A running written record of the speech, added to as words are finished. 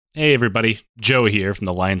Hey everybody, Joe here from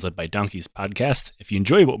the Lions Led by Donkeys podcast. If you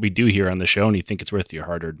enjoy what we do here on the show and you think it's worth your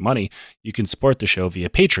hard-earned money, you can support the show via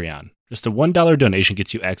Patreon. Just a $1 donation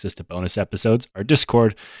gets you access to bonus episodes, our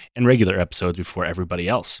Discord, and regular episodes before everybody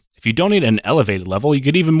else. If you donate at an elevated level, you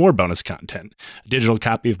get even more bonus content. A digital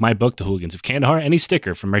copy of my book, The Hooligans of Kandahar, and a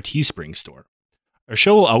sticker from our Teespring store. Our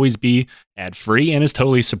show will always be ad-free and is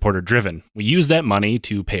totally supporter-driven. We use that money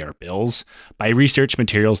to pay our bills, buy research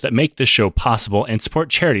materials that make this show possible, and support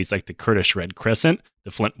charities like the Kurdish Red Crescent,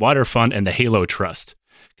 the Flint Water Fund, and the Halo Trust.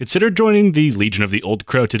 Consider joining the Legion of the Old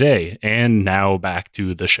Crow today. And now back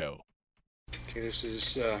to the show. Okay, this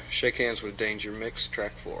is Shake Hands with Danger Mix,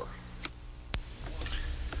 track 4.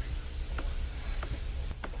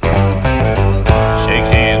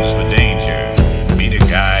 Shake hands with danger. Meet a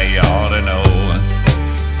guy you ought to know.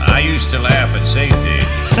 I used to laugh at safety.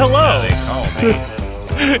 Hello, They call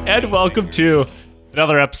me. and welcome to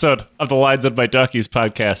another episode of the Lions Led by Donkeys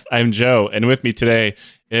podcast. I'm Joe, and with me today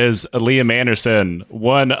is Liam Anderson,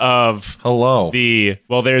 one of the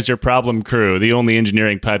There's Your Problem crew, the only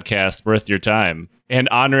engineering podcast worth your time, and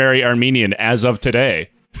honorary Armenian as of today.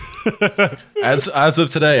 As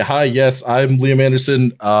of today, hi, yes, I'm Liam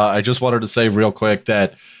Anderson. I just wanted to say real quick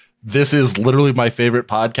that this is literally my favorite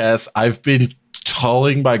podcast. I've been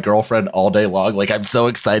calling my girlfriend all day long. Like, I'm so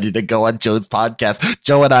excited to go on Joe's podcast.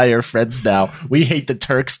 Joe and I are friends now. We hate the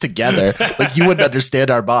Turks together. Like, you wouldn't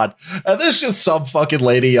understand our bond. And there's just some fucking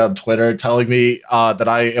lady on Twitter telling me that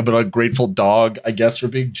I am an ungrateful dog, I guess, for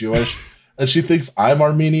being Jewish. And she thinks I'm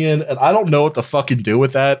Armenian. And I don't know what to fucking do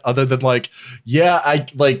with that other than like, yeah, I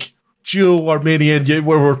like Jew, Armenian, yeah,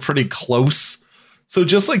 we're pretty close. So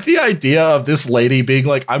just like the idea of this lady being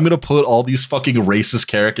like, I'm going to put all these fucking racist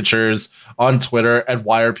caricatures on Twitter, and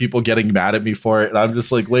why are people getting mad at me for it? And I'm just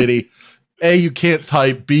like, lady, A, you can't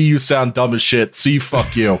type, B, you sound dumb as shit, C,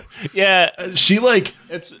 fuck you. Yeah. She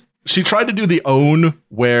tried to do the own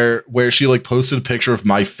where she like posted a picture of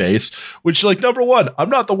my face, which like, number one, I'm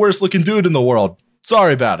not the worst looking dude in the world.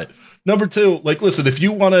 Sorry about it. Number two, like, listen, if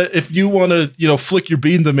you wanna, you know, flick your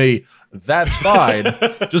bean to me, that's fine.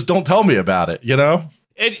 Just don't tell me about it, you know?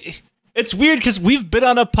 It's weird because we've been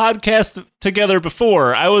on a podcast together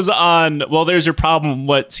before. I was on, There's Your Problem,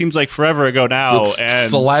 what seems like forever ago now.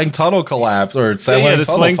 And Salang Tunnel collapse, or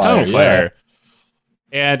Salang Tunnel fire.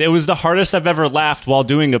 And it was the hardest I've ever laughed while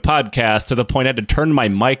doing a podcast, to the point I had to turn my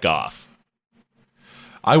mic off.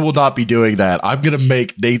 I will not be doing that. I'm going to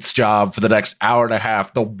make Nate's job for the next hour and a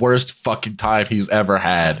half the worst fucking time he's ever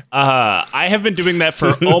had. I have been doing that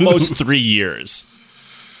for almost 3 years.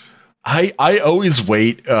 I always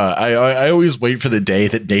wait. I always wait for the day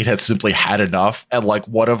that Nate has simply had enough, and like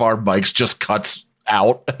one of our mics just cuts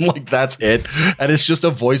out, and like that's it, and it's just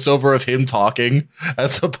a voiceover of him talking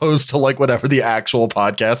as opposed to like whatever the actual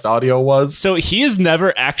podcast audio was. So he has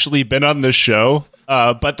never actually been on the show.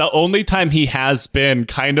 But the only time he has been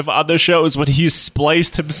kind of on the show is when he's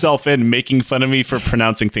spliced himself in making fun of me for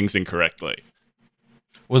pronouncing things incorrectly.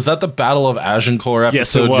 Was that the Battle of Agincourt episode?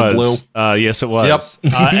 Yes, it was. Yes, it was.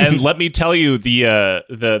 Yep. And let me tell you,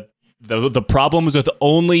 the problems with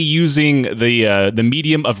only using the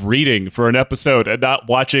medium of reading for an episode and not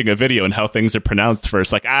watching a video and how things are pronounced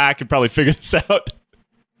first. Like, I could probably figure this out.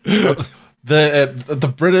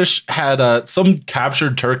 The British had some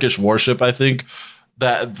captured Turkish warship, I think,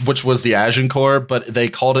 which was the Agincourt, but they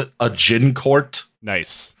called it a gin court.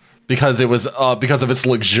 Nice. Because it was because of its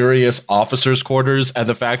luxurious officers' quarters, and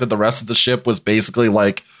the fact that the rest of the ship was basically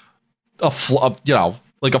like a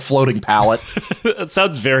floating pallet. That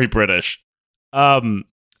sounds very British.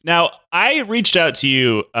 Now I reached out to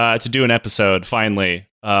you to do an episode finally.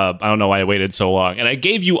 I don't know why I waited so long, and I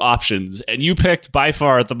gave you options, and you picked by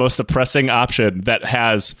far the most depressing option that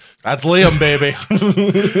has. That's Liam, baby.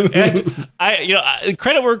 And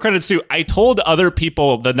credit where credit's due. I told other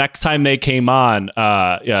people the next time they came on,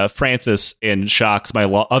 Francis and Shocks, my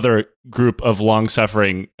other group of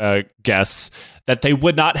long-suffering guests, that they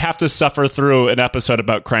would not have to suffer through an episode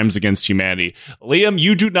about crimes against humanity. Liam,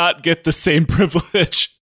 you do not get the same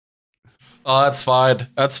privilege. Oh, that's fine.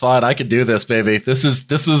 That's fine. I can do this, baby. This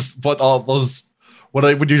is what all those when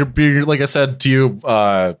you're like I said to you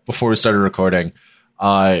before we started recording.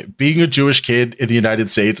 Being a Jewish kid in the United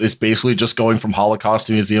States is basically just going from Holocaust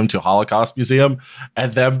museum to Holocaust museum,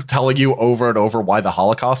 and them telling you over and over why the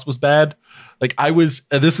Holocaust was bad. Like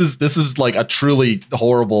this is like a truly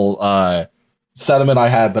horrible sentiment I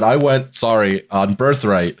had, but I went on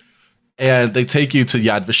Birthright, and they take you to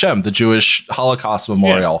Yad Vashem, the Jewish Holocaust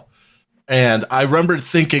memorial. Yeah. And I remember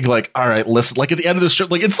thinking, like, all right, listen, like at the end of the show,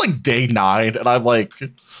 like it's like day 9, and I'm like,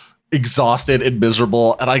 exhausted and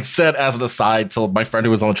miserable. And I said as an aside to my friend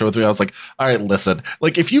who was on the show with me, I was like, all right, listen,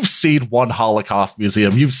 like if you've seen one Holocaust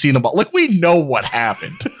museum, you've seen them all. Like we know what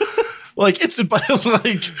happened. Like it's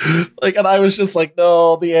like, and I was just like,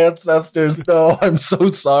 no, the ancestors, no, I'm so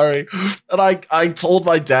sorry. And I told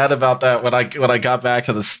my dad about that when I got back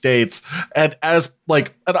to the States, and as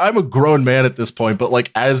like, and I'm a grown man at this point, but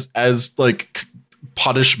like as like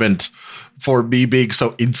punishment for me being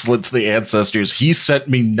so insolent to the ancestors, he sent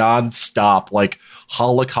me nonstop like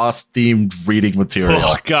Holocaust themed reading material.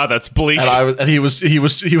 Oh God, that's bleak. And he was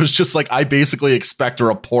just like, I basically expect a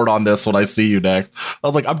report on this when I see you next.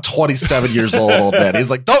 I'm like, I'm 27 years old, man. He's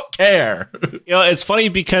like, don't care. You know, it's funny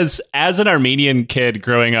because as an Armenian kid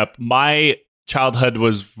growing up, my childhood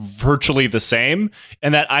was virtually the same,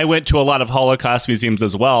 and that I went to a lot of Holocaust museums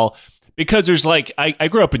as well. Because there's like, I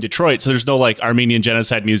grew up in Detroit, so there's no like Armenian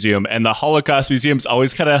Genocide Museum, and the Holocaust museums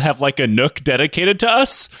always kind of have like a nook dedicated to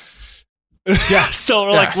us. Yeah. So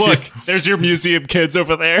we're like, look, there's your museum kids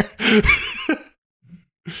over there.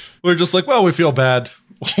 We're just like, well, we feel bad.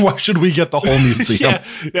 Why should we get the whole museum?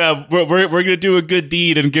 yeah. We're gonna do a good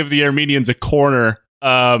deed and give the Armenians a corner.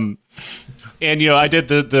 And you know, I did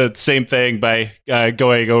the same thing by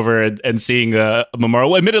going over and seeing a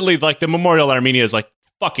memorial. Admittedly, like the Memorial Armenia is like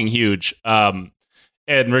fucking huge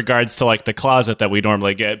in regards to like the closet that we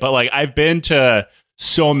normally get, but like I've been to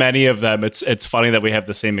so many of them. It's funny that we have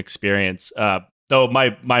the same experience, though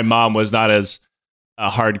my mom was not as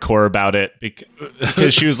hardcore about it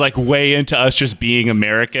because she was like way into us just being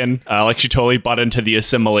American, like she totally bought into the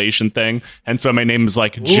assimilation thing, and so my name is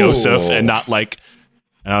like Joseph and not like,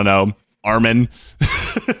 I don't know, Armin.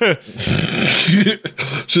 You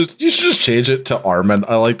should just change it to Armin.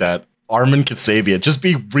 I like that. Armin Kasabian. Just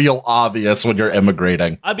be real obvious when you're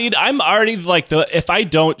immigrating. I mean, I'm already like if I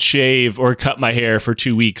don't shave or cut my hair for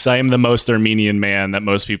 2 weeks, I am the most Armenian man that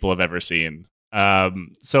most people have ever seen.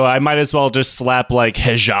 So I might as well just slap like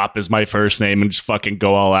Hejap as my first name and just fucking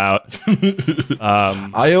go all out.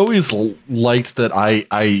 I always liked that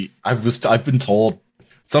I've been told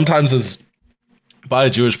sometimes as by a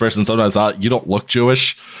Jewish person, sometimes you don't look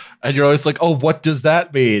Jewish. And you're always like, oh, what does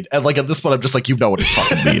that mean? And like at this point, I'm just like, you know what it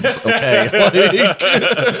fucking means, okay?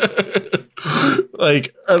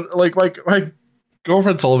 Like my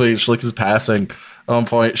girlfriend told me, she like is passing at one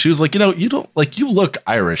point. She was like, you know, you don't like, you look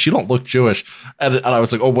Irish, you don't look Jewish. And I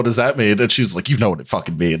was like, oh, what does that mean? And she's like, you know what it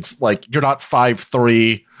fucking means. Like you're not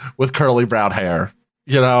 5'3" with curly brown hair.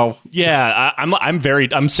 You know? Yeah, I'm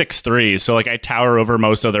 6'3", so like I tower over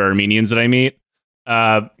most other Armenians that I meet.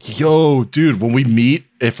 Yo, dude,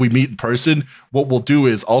 if we meet in person, what we'll do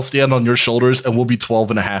is I'll stand on your shoulders and we'll be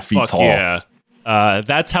 12 and a half feet tall. Yeah.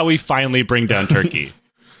 That's how we finally bring down Turkey.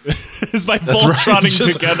 Is by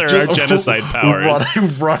Voltroning together our genocide powers.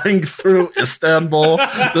 Running through Istanbul,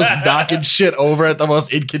 just knocking shit over at the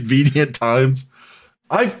most inconvenient times.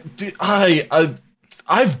 I've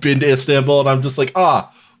been to Istanbul and I'm just like,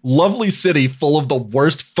 lovely city full of the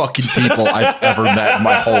worst fucking people I've ever met in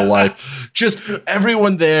my whole life. Just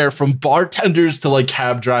everyone there, from bartenders to like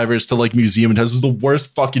cab drivers to like museum attendants, was the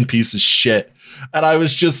worst fucking piece of shit. And I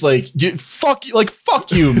was just like, fuck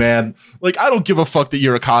you, man. Like, I don't give a fuck that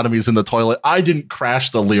your economy's in the toilet. I didn't crash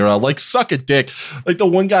the lira. Like, suck a dick. Like, the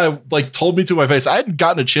one guy like told me to my face, I hadn't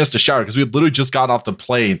gotten a chance to shower because we had literally just gotten off the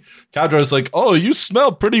plane. Cab driver was like, oh, you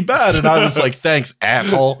smell pretty bad. And I was like, thanks,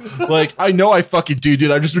 asshole. Like, I know I fucking do,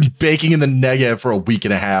 dude. I've just been baking in the Negev for a week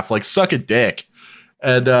and a half. Like, suck a dick.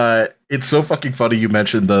 And it's so fucking funny you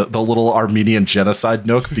mentioned the little Armenian genocide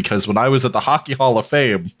nook, because when I was at the Hockey Hall of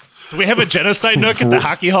Fame... Do we have a genocide nook at the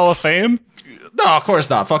Hockey Hall of Fame? No, of course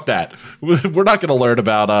not. Fuck that. We're not going to learn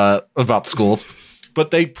about schools.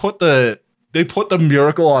 But they put the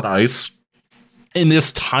Miracle on Ice in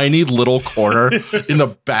this tiny little corner in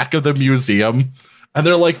the back of the museum. And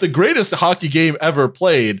they're like, the greatest hockey game ever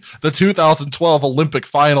played, the 2012 Olympic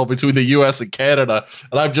final between the US and Canada.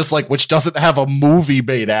 And I'm just like, which doesn't have a movie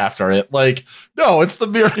made after it. Like, no, it's the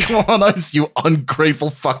Miracle on Ice, you ungrateful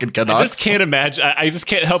fucking Canucks. I just can't imagine. I just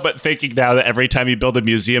can't help but thinking now that every time you build a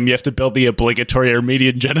museum, you have to build the obligatory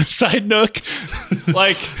Armenian genocide nook.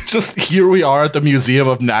 Like, just here we are at the Museum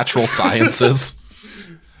of Natural Sciences.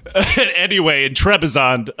 Anyway, in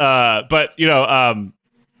Trebizond, but you know,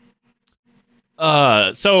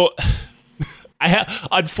 so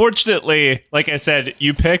unfortunately, like I said,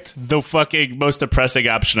 you picked the fucking most depressing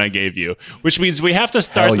option I gave you, which means we have to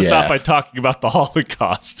start this off by talking about the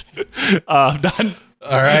Holocaust. All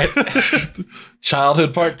right.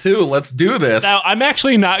 Childhood part 2. Let's do this. Now, I'm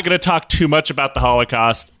actually not going to talk too much about the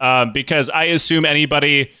Holocaust, because I assume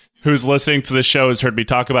anybody who's listening to the show has heard me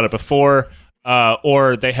talk about it before.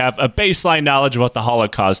 or they have a baseline knowledge of what the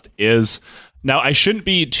Holocaust is. Now, I shouldn't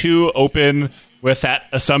be too open with that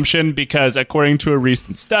assumption because according to a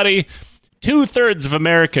recent study, 2/3 of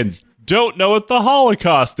Americans don't know what the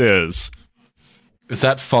Holocaust is. Is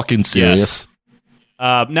that fucking serious?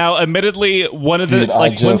 Yes. Now, admittedly, one of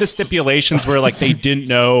the stipulations were like they didn't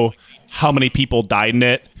know how many people died in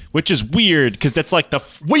it, which is weird because that's like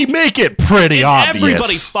we make it pretty obvious.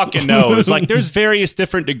 Everybody fucking knows. Like, there's various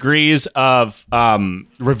different degrees of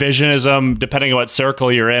revisionism depending on what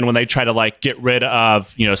circle you're in when they try to like get rid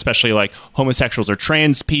of, especially like homosexuals or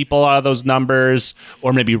trans people out of those numbers,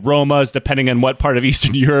 or maybe Romas, depending on what part of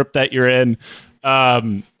Eastern Europe that you're in.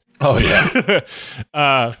 Oh,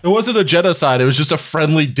 yeah. It wasn't a genocide. It was just a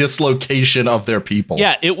friendly dislocation of their people.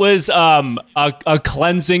 Yeah, it was a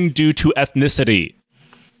cleansing due to ethnicity.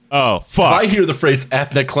 Oh, fuck. If I hear the phrase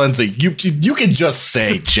ethnic cleansing, you can just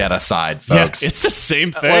say genocide, folks. Yeah, it's the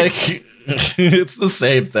same thing. Like, it's the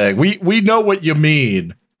same thing. We know what you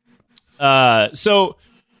mean. So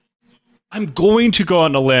I'm going to go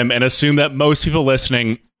on a limb and assume that most people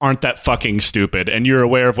listening aren't that fucking stupid, and you're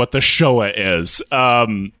aware of what the Shoah is.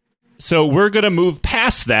 So we're going to move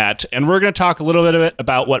past that, and we're going to talk a little bit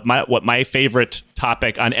about what my favorite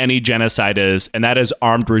topic on any genocide is, and that is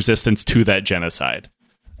armed resistance to that genocide.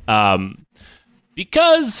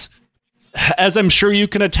 Because, as I'm sure you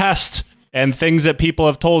can attest, and things that people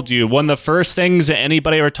have told you, one of the first things that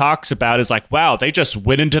anybody ever talks about is like, wow, they just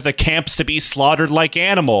went into the camps to be slaughtered like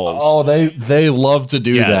animals. Oh, they love to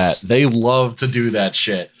do Yes. that. They love to do that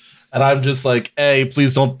shit. And I'm just like, A,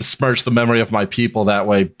 please don't besmirch the memory of my people that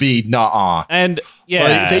way. B, nuh-uh. And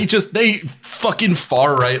yeah, like, they fucking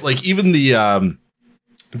far right. Like, even the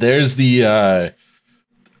there's the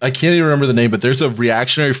I can't even remember the name, but there's a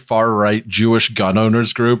reactionary far right Jewish gun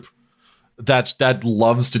owners group that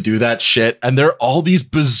loves to do that shit. And they're all these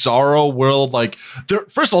bizarro world, like, they're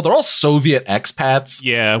first of all, they're all Soviet expats.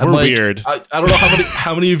 Yeah, And, we're like, weird. I don't know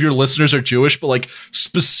how many of your listeners are Jewish, but like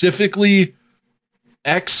specifically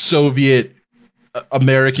ex-Soviet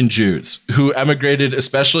American Jews who emigrated,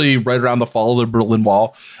 especially right around the fall of the Berlin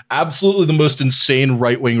Wall. Absolutely the most insane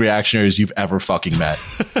right-wing reactionaries you've ever fucking met.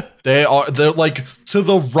 They're like to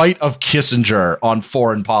the right of Kissinger on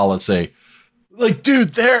foreign policy. Like,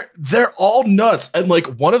 dude, they're all nuts. And like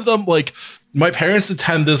one of them, like, my parents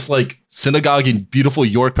attend this like synagogue in beautiful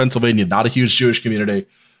York, Pennsylvania, not a huge Jewish community.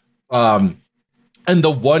 And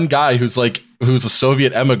the one guy who's a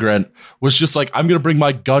Soviet immigrant was just like, I'm going to bring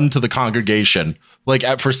my gun to the congregation, like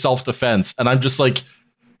for self-defense. And I'm just like,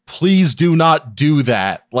 please do not do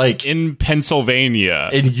that. Like in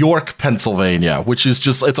Pennsylvania, in York, Pennsylvania, which is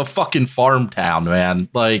just, it's a fucking farm town, man.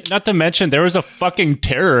 Like, not to mention there was a fucking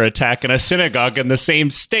terror attack in a synagogue in the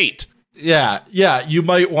same state. Yeah, you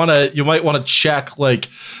might want to check, like,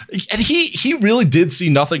 and he really did see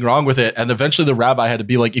nothing wrong with it, and eventually the rabbi had to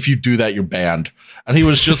be like, if you do that, you're banned. And he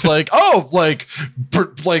was just like, oh, like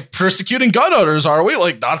persecuting gun owners, are we,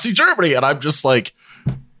 like Nazi Germany? And I'm just like,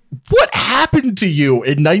 what happened to you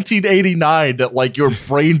in 1989 that like your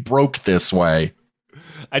brain broke this way?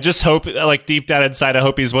 I just hope, like, deep down inside, I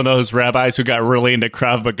hope he's one of those rabbis who got really into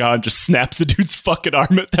Krav Maga and just snaps the dude's fucking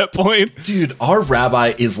arm at that point. Dude, our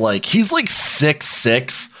rabbi is like, he's like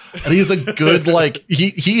 6'6", and he's a good, like,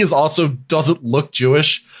 he is also doesn't look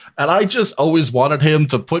Jewish. And I just always wanted him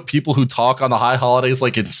to put people who talk on the high holidays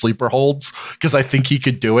like in sleeper holds, because I think he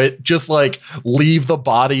could do it. Just like leave the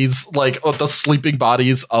bodies, like the sleeping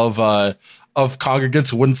bodies of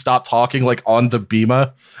congregants who wouldn't stop talking, like on the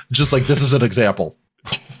bima. Just like, this is an example.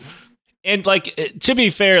 And like, to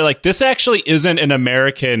be fair, like, this actually isn't an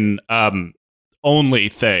American only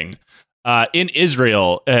thing. In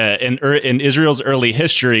Israel, in Israel's early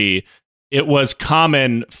history, it was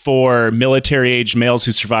common for military-age males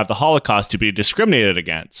who survived the Holocaust to be discriminated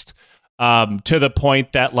against, to the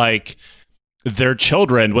point that like their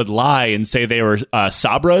children would lie and say they were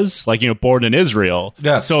Sabras, like, born in Israel.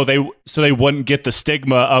 Yeah. So they wouldn't get the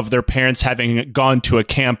stigma of their parents having gone to a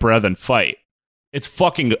camp rather than fight. It's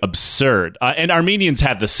fucking absurd. And Armenians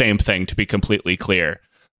had the same thing, to be completely clear.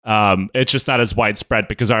 It's just not as widespread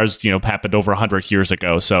because ours, happened over 100 years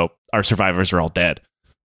ago. So our survivors are all dead.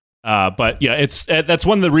 But yeah, that's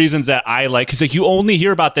one of the reasons that I like, because like, you only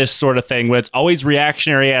hear about this sort of thing when it's always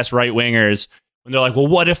reactionary ass right wingers when they're like, well,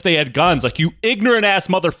 what if they had guns? Like, you ignorant ass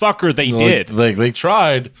motherfucker, they did. Like, they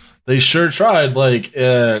tried. They sure tried. Like,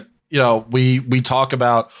 we talk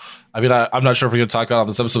about, I mean, I'm not sure if we're going to talk about on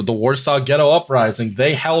this episode, the Warsaw Ghetto Uprising.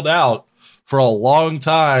 They held out for a long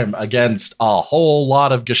time against a whole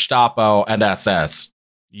lot of Gestapo and SS.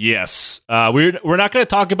 Yes. We're not going to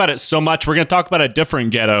talk about it so much. We're going to talk about a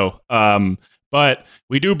different ghetto. But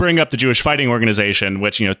we do bring up the Jewish Fighting Organization,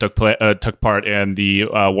 which took part in the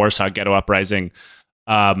Warsaw Ghetto Uprising.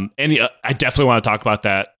 I definitely want to talk about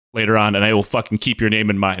that later on, and I will fucking keep your name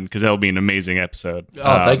in mind because that'll be an amazing episode.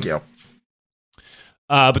 Oh, thank you.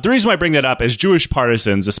 But the reason why I bring that up is Jewish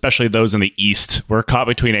partisans, especially those in the East, were caught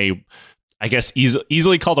between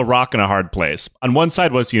easily called a rock and a hard place. On one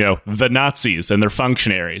side was, the Nazis and their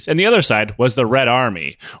functionaries, and the other side was the Red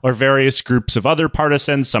Army, or various groups of other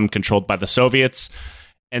partisans, some controlled by the Soviets,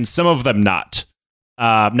 and some of them not.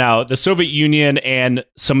 Now, the Soviet Union and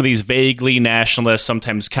some of these vaguely nationalist,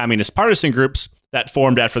 sometimes communist partisan groups that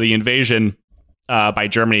formed after the invasion by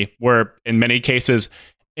Germany were, in many cases,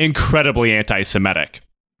 incredibly anti-Semitic.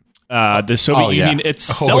 The Soviet Union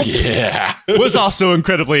itself was also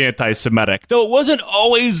incredibly anti-Semitic, though it wasn't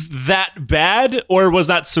always that bad, or was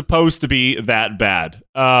not supposed to be that bad.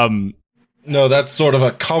 No, that's sort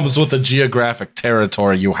of comes with the geographic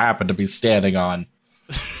territory you happen to be standing on.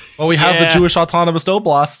 Well, we have the Jewish Autonomous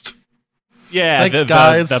Oblast. Yeah, thanks,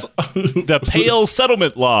 guys. The Pale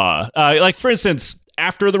Settlement Law. For instance,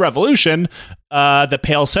 after the revolution, the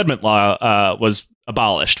Pale Settlement Law was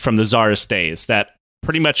abolished from the Tsarist days that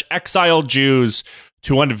pretty much exiled Jews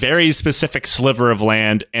to one very specific sliver of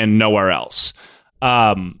land and nowhere else.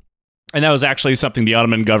 And that was actually something the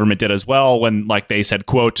Ottoman government did as well when, they said,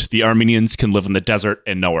 quote, the Armenians can live in the desert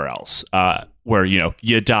and nowhere else, where,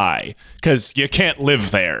 you die because you can't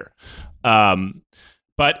live there.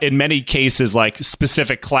 But in many cases,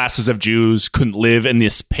 specific classes of Jews couldn't live in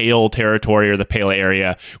this Pale territory or the Pale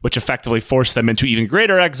area, which effectively forced them into even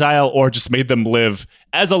greater exile or just made them live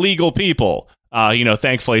as illegal people.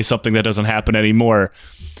 Thankfully, something that doesn't happen anymore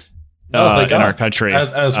in our country.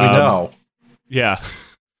 As we know. Yeah.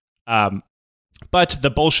 But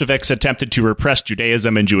the Bolsheviks attempted to repress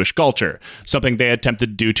Judaism and Jewish culture, something they attempted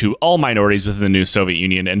to do to all minorities within the new Soviet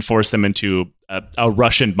Union and force them into a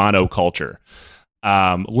Russian monoculture.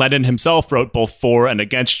 Lenin himself wrote both for and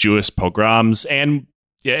against Jewish pogroms, and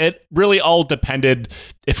it really all depended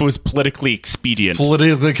if it was politically expedient.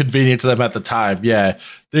 Politically convenient to them at the time, yeah.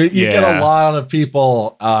 You get a lot of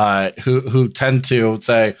people who tend to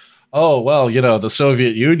say, oh, well, the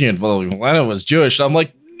Soviet Union, Lenin was Jewish. I'm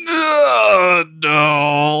like, no,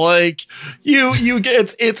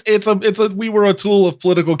 we were a tool of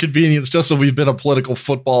political convenience just so we've been a political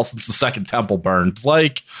football since the Second Temple burned. We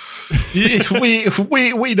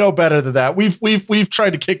know better than that. We've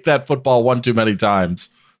tried to kick that football one too many times.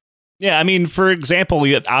 Yeah, I mean, for example,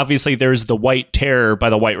 obviously there's the White Terror by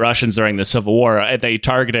the White Russians during the Civil War. They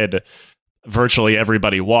targeted virtually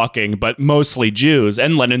everybody walking, but mostly Jews.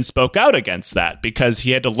 And Lenin spoke out against that because he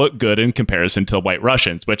had to look good in comparison to White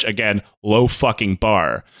Russians, which, again, low fucking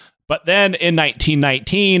bar. But then in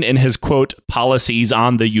 1919, in his, quote, policies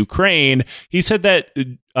on the Ukraine, he said that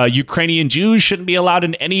Ukrainian Jews shouldn't be allowed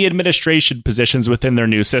in any administration positions within their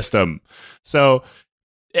new system. So,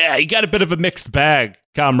 yeah, he got a bit of a mixed bag,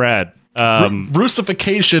 comrade.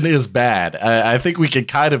 Russification is bad. I think we can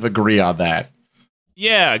kind of agree on that.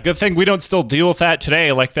 Yeah, good thing we don't still deal with that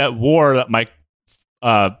today, like that war that my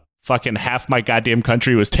fucking half my goddamn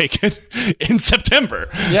country was taken in September.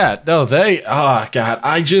 Yeah, no, that's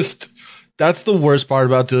the worst part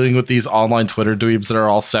about dealing with these online Twitter dweebs that are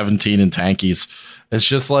all 17 and tankies. It's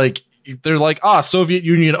just they're Soviet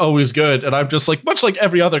Union always good, and I'm just much like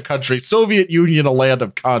every other country, Soviet Union a land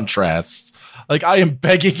of contrasts. I'm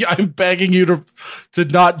begging you to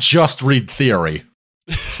not just read theory.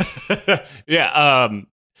 Yeah,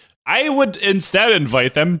 I would instead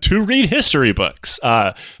invite them to read history books,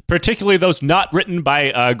 particularly those not written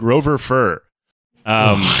by Grover Furr.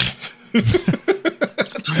 A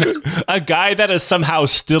guy that is somehow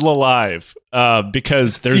still alive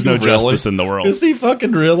because there's no justice in the world. Is he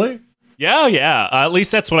fucking really? Yeah. At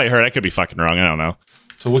least that's what I heard. I could be fucking wrong. I don't know.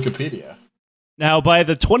 To Wikipedia. Now, by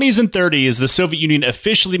the 20s and 30s, the Soviet Union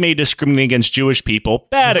officially made discriminating against Jewish people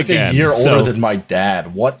bad again. A year older than my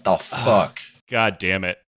dad. What the fuck? God damn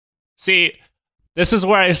it. See, this is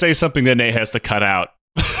where I say something that Nate has to cut out.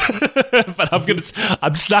 But I'm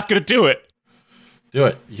just not gonna do it. Do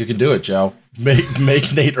it. You can do it, Joe. Make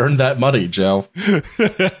Nate earn that money, Joe.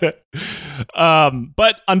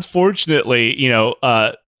 But unfortunately,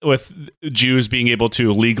 with Jews being able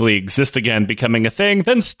to legally exist again becoming a thing,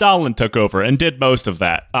 then Stalin took over and did most of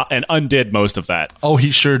that, and undid most of that. Oh, he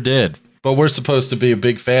sure did. But we're supposed to be a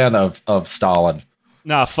big fan of Stalin.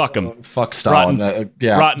 Nah, fuck him. Fuck Stalin.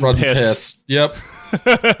 Rotten piss. Yep.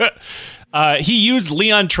 He used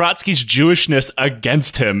Leon Trotsky's Jewishness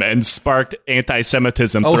against him and sparked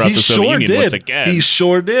anti-Semitism throughout the Soviet Union once again. He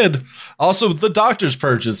sure did. Also, the doctor's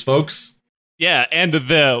purges, folks. Yeah, and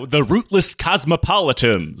the rootless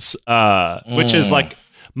cosmopolitans, which is like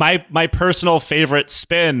my personal favorite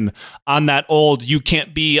spin on that old you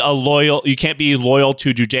can't be loyal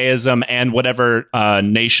to Judaism and whatever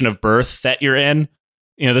nation of birth that you're in.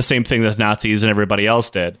 You know, the same thing that Nazis and everybody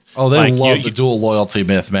else did. Oh, they love the dual loyalty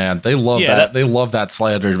myth, man. They love that. They love that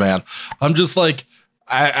slander, man. I'm just like,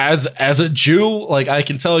 as a Jew, like I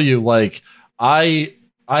can tell you, like I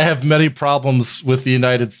have many problems with the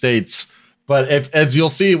United States. But as you'll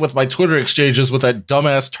see with my Twitter exchanges with that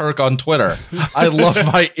dumbass Turk on Twitter, I love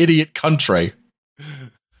my idiot country.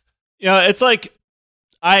 You know, it's like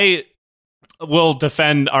I will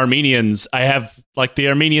defend Armenians. I have like the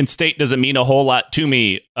Armenian state doesn't mean a whole lot to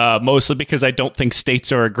me, mostly because I don't think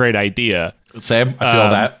states are a great idea. Same, I feel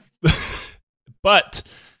that. But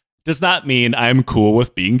does not mean I'm cool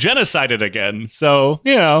with being genocided again. So,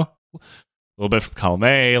 you know. A little bit from column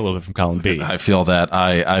A, a little bit from column B. I feel that.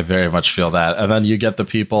 I very much feel that. And then you get the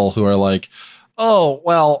people who are like, oh,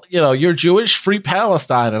 well, you know, you're Jewish, free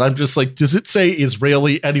Palestine. And I'm just like, does it say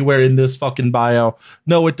Israeli anywhere in this fucking bio?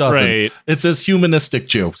 No, it doesn't. Right. It says humanistic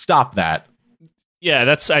Jew. Stop that. Yeah,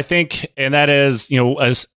 that's, I think, and that is, you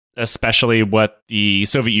know, especially what the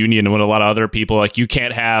Soviet Union and what a lot of other people, like, you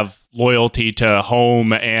can't have loyalty to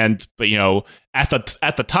home and, but, you know, at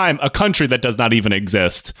the time, a country that does not even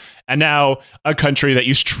exist, and now a country that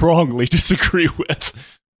you strongly disagree with.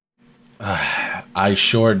 I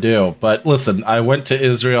sure do. But listen, I went to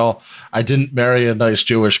Israel. I didn't marry a nice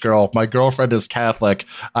Jewish girl. My girlfriend is Catholic.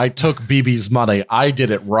 I took Bibi's money. I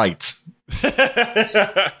did it right.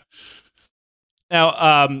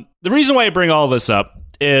 Now, the reason why I bring all this up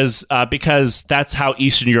is because that's how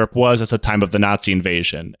Eastern Europe was at the time of the Nazi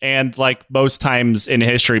invasion. And like most times in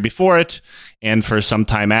history before it, and for some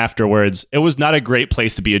time afterwards, it was not a great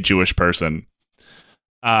place to be a Jewish person.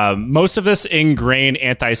 Most of this ingrained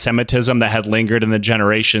anti-Semitism that had lingered in the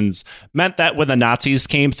generations meant that when the Nazis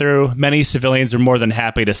came through, many civilians were more than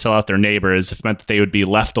happy to sell out their neighbors if it meant that they would be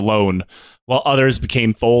left alone, while others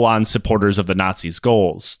became full-on supporters of the Nazis'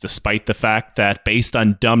 goals, despite the fact that, based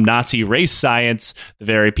on dumb Nazi race science, the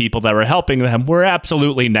very people that were helping them were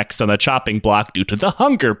absolutely next on the chopping block due to the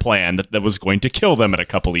hunger plan that was going to kill them in a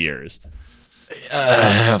couple of years.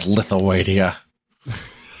 Lithuania.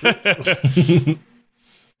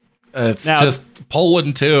 It's now, just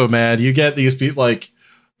Poland too, man. You get these people like,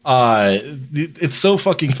 it's so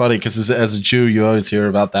fucking funny because as a Jew, you always hear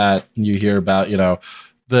about that. And you hear about, you know,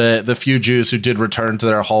 the few Jews who did return to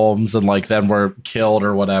their homes and like then were killed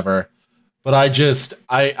or whatever. But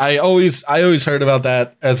I always heard about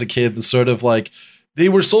that as a kid. The sort of like they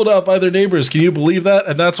were sold out by their neighbors. Can you believe that?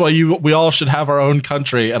 And that's why we all should have our own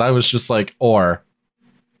country. And I was just like, or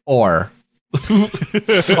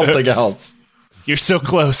something else. You're so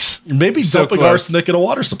close. Maybe so dumping arsenic in a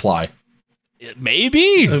water supply.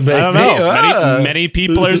 Maybe. I don't know. Many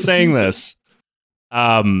people are saying this.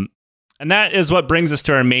 And that is what brings us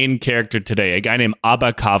to our main character today, a guy named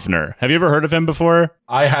Abba Kovner. Have you ever heard of him before?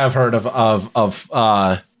 I have heard of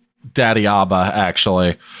Daddy Abba,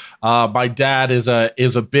 actually. My dad was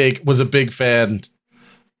a big fan.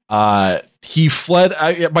 He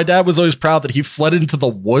fled. My dad was always proud that he fled into the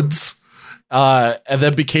woods. And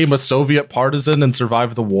then became a Soviet partisan and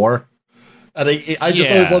survived the war. And I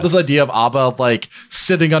just always love this idea of Abba, like,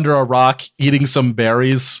 sitting under a rock, eating some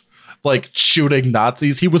berries, like, shooting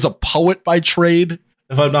Nazis. He was a poet by trade,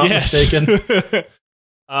 if I'm not mistaken.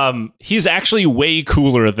 He's actually way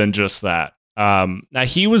cooler than just that. Now,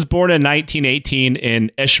 he was born in 1918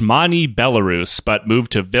 in Eshmany, Belarus, but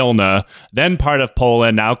moved to Vilna, then part of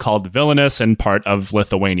Poland, now called Vilnius, and part of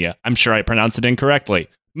Lithuania. I'm sure I pronounced it incorrectly.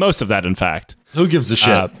 Most of that, in fact. Who gives a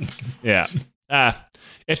shit? Yeah.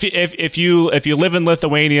 If you live in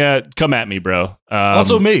Lithuania, come at me, bro.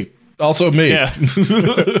 Also me. Yeah.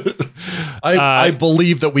 I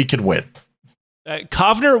believe that we can win.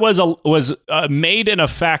 Kovner was made in a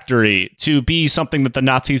factory to be something that the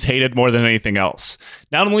Nazis hated more than anything else.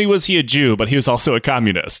 Not only was he a Jew, but he was also a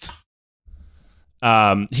communist.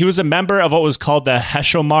 He was a member of what was called the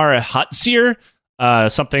Hashomar Hatzir.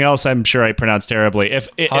 Something else I'm sure I pronounced terribly.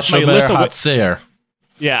 Hatzir.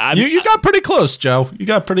 Yeah, you got pretty close, Joe. You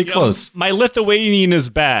got pretty close. My Lithuanian is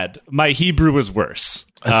bad. My Hebrew is worse.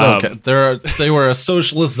 It's okay. They were a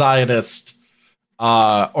socialist Zionist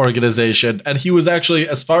organization, and he was actually,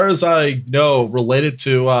 as far as I know, related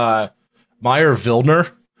to Meyer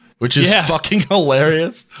Vilner, which is fucking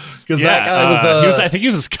hilarious. Because that guy was, I think he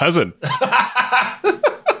was his cousin.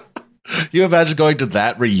 You imagine going to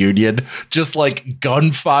that reunion, just like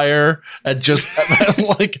gunfire and just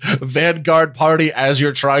like Vanguard party as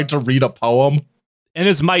you're trying to read a poem. And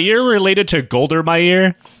is Meyer related to Golder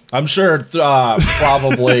Meir? I'm sure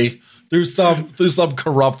probably through some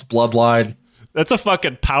corrupt bloodline. That's a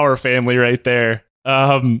fucking power family right there.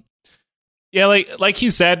 Yeah, like he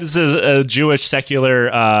said, this is a Jewish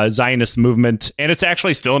secular Zionist movement, and it's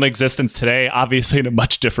actually still in existence today, obviously in a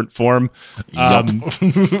much different form.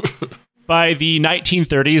 By the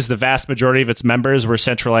 1930s, the vast majority of its members were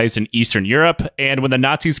centralized in Eastern Europe, and when the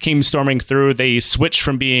Nazis came storming through, they switched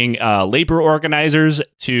from being labor organizers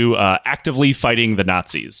to actively fighting the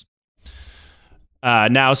Nazis.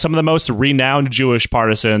 Now, some of the most renowned Jewish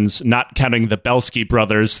partisans, not counting the Belsky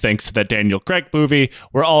brothers, thanks to that Daniel Craig movie,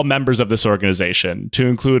 were all members of this organization, to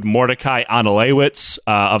include Mordecai Onelewitz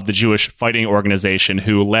of the Jewish Fighting Organization,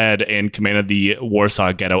 who led and commanded the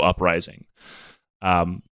Warsaw Ghetto Uprising.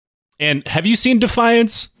 And have you seen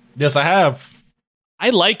Defiance? Yes, I have. I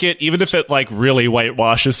like it, even if it like really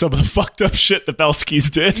whitewashes some of the fucked up shit the Belskys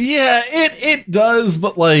did. Yeah, it does,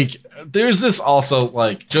 but like there's this also,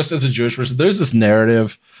 like, just as a Jewish person, there's this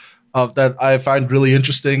narrative of that I find really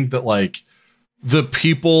interesting, that like the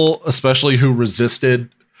people, especially who resisted,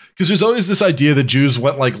 because there's always this idea that Jews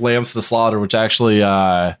went like lambs to the slaughter, which actually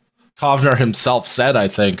Kovner himself said, I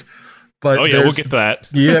think. But oh yeah, we'll get to that.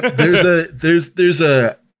 Yeah, there's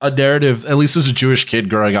a narrative, at least as a Jewish kid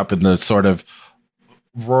growing up in the sort of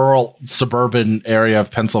rural suburban area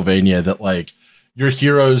of Pennsylvania, that like your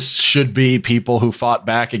heroes should be people who fought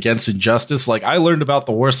back against injustice. Like, I learned about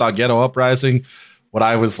the Warsaw Ghetto Uprising when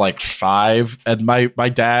I was like 5, and my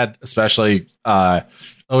dad especially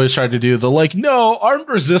always tried to do the like, no, armed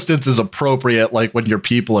resistance is appropriate like when your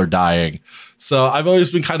people are dying. So I've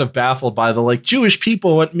always been kind of baffled by the like Jewish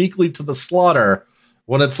people went meekly to the slaughter,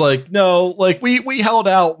 when it's like, no, like we held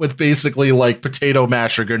out with basically like potato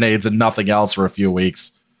masher grenades and nothing else for a few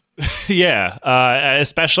weeks. Yeah,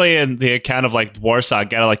 especially in the account of like Warsaw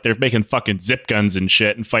Ghetto, like they're making fucking zip guns and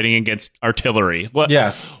shit and fighting against artillery. What?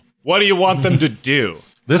 Yes. What do you want them to do?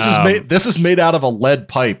 This is made out of a lead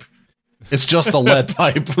pipe. It's just a lead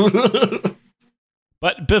pipe.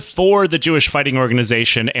 But before the Jewish Fighting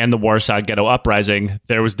Organization and the Warsaw Ghetto Uprising,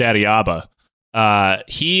 there was Daddy Abba.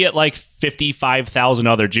 He, like 55,000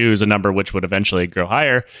 other Jews, a number which would eventually grow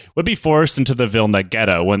higher, would be forced into the Vilna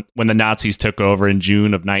Ghetto when the Nazis took over in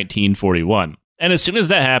June of 1941. And as soon as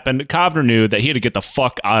that happened, Kovner knew that he had to get the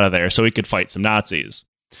fuck out of there so he could fight some Nazis.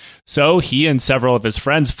 So he and several of his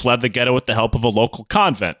friends fled the ghetto with the help of a local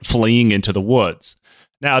convent, fleeing into the woods.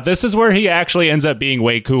 Now, this is where he actually ends up being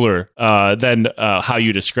way cooler than how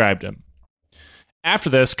you described him.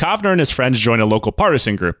 After this, Kovner and his friends joined a local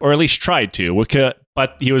partisan group, or at least tried to,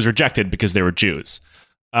 but he was rejected because they were Jews.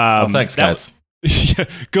 Thanks, guys.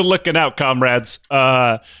 Good looking out, comrades.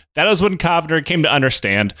 That was when Kovner came to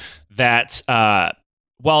understand that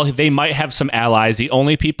while they might have some allies, the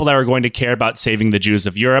only people that were going to care about saving the Jews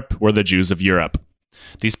of Europe were the Jews of Europe.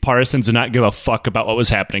 These partisans did not give a fuck about what was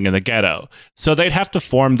happening in the ghetto, so they'd have to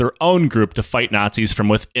form their own group to fight Nazis from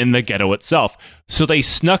within the ghetto itself. So they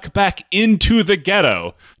snuck back into the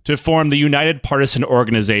ghetto to form the United Partisan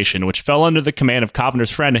Organization, which fell under the command of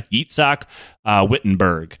Kovner's friend Yitzhak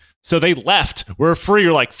Wittenberg. So they left. We're free.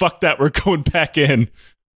 You're like, fuck that. We're going back in.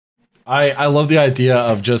 I love the idea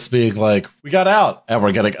of just being like, we got out, and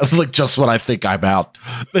we're gonna, like, just when I think I'm out,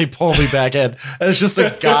 they pull me back in, and it's just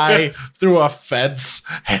a guy through a fence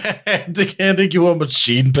handing you a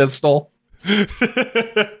machine pistol.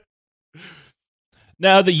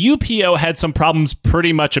 Now, the UPO had some problems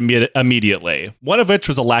pretty much immediately, one of which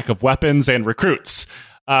was a lack of weapons and recruits.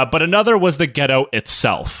 But another was the ghetto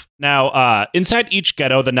itself. Now, inside each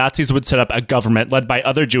ghetto, the Nazis would set up a government led by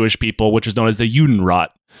other Jewish people, which is known as the Judenrat.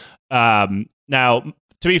 Now,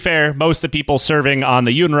 to be fair, most of the people serving on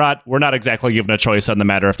the Judenrat were not exactly given a choice on the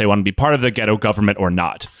matter if they want to be part of the ghetto government or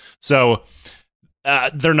not. So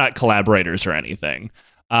they're not collaborators or anything.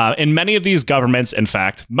 In many of these governments, in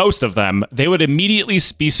fact, most of them, they would immediately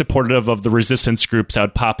be supportive of the resistance groups that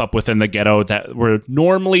would pop up within the ghetto that were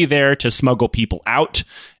normally there to smuggle people out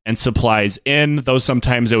and supplies in, though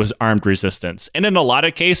sometimes it was armed resistance. And in a lot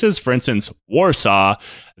of cases, for instance, Warsaw,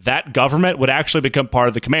 that government would actually become part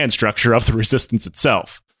of the command structure of the resistance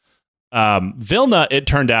itself. Vilna, it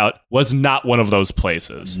turned out, was not one of those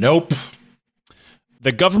places. Nope.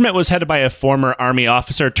 The government was headed by a former army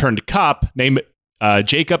officer turned cop named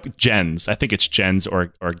Jacob Jens. I think it's Jens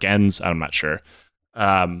or Gens. I'm not sure.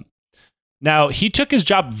 Now, he took his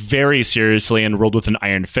job very seriously and ruled with an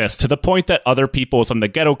iron fist, to the point that other people within the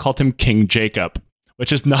ghetto called him King Jacob,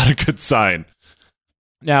 which is not a good sign.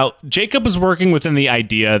 Now, Jacob was working within the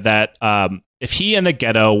idea that if he and the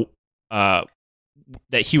ghetto that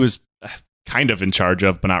he was kind of in charge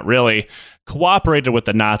of, but not really, cooperated with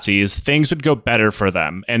the Nazis, things would go better for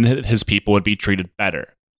them, and his people would be treated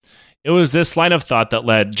better. It was this line of thought that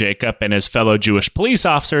led Jacob and his fellow Jewish police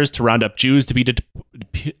officers to round up Jews to be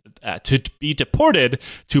deported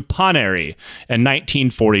to Ponary in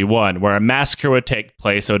 1941, where a massacre would take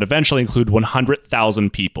place that would eventually include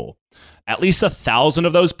 100,000 people. At least 1,000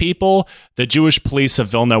 of those people, the Jewish police of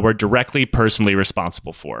Vilna were directly, personally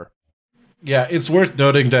responsible for. Yeah, it's worth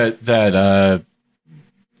noting that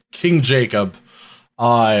King Jacob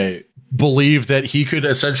believed that he could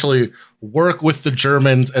essentially work with the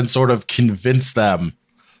Germans and sort of convince them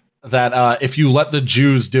that if you let the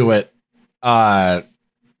Jews do it, that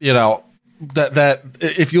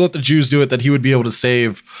if you let the Jews do it, that he would be able to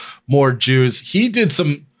save more Jews. He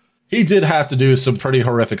did have to do some pretty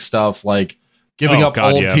horrific stuff, like giving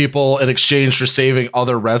old people in exchange for saving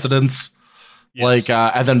other residents. Yes.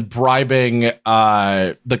 And then bribing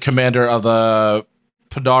the commander of the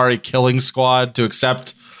Ponary killing squad to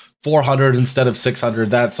accept 400 instead of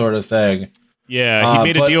 600, that sort of thing. Yeah, he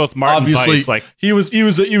made a deal with Martin obviously, Weiss. Like he was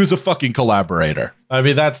a fucking collaborator. I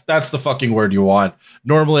mean, that's the fucking word you want.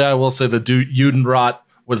 Normally, I will say the Judenrat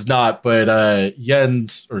was not, but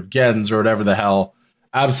Jens or whatever the hell,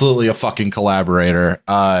 absolutely a fucking collaborator.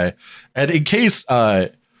 And in case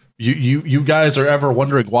you guys are ever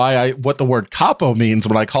wondering what the word capo means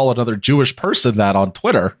when I call another Jewish person that on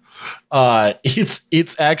Twitter,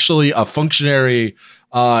 it's actually a functionary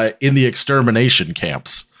in the extermination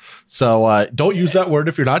camps. So don't use that word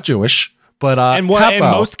if you're not Jewish. But and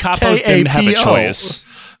most capos didn't have a choice.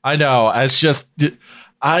 I know. It's just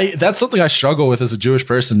that's something I struggle with as a Jewish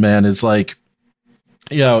person, man. Is like,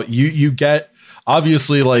 you get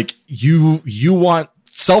obviously like you want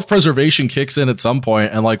self-preservation kicks in at some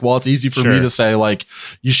point, and like, well, it's easy for me to say like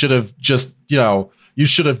you should have just you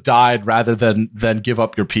should have died rather than give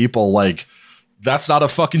up your people. Like, that's not a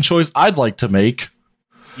fucking choice I'd like to make.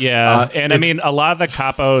 Yeah, and I mean, a lot of the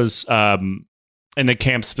capos in the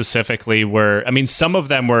camp specifically were, I mean, some of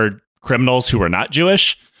them were criminals who were not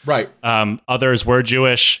Jewish. Right. Others were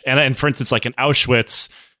Jewish. And for instance, like in Auschwitz,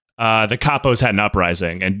 the capos had an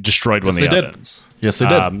uprising and destroyed one of the ovens. Yes, they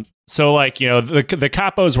did. So like, the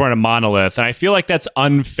capos weren't a monolith. And I feel like that's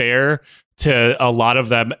unfair to a lot of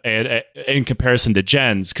them in comparison to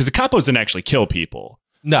Jens, because the capos didn't actually kill people.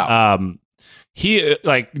 No. He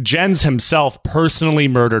Jens himself personally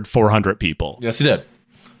murdered 400 people. Yes, he did.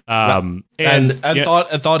 And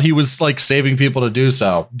thought he was like saving people to do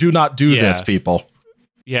so. Do not do this, people.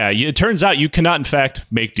 Yeah, it turns out you cannot, in fact,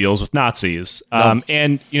 make deals with Nazis. No.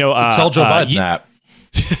 Tell Joe Biden that.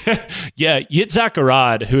 Yeah, Yitzhak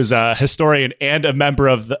Arad, who's a historian and a member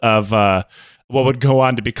of what would go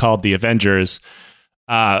on to be called the Avengers,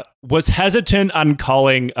 was hesitant on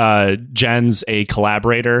calling Jens a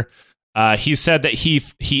collaborator. He said that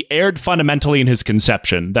he erred fundamentally in his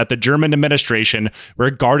conception that the German administration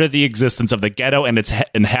regarded the existence of the ghetto and its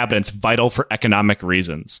inhabitants vital for economic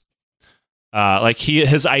reasons.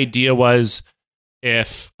 His idea was,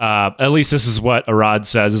 if at least this is what Arad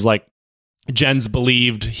says, is like Jens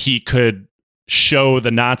believed he could show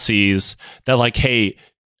the Nazis that like, hey,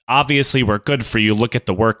 obviously we're good for you. Look at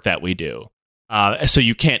the work that we do. So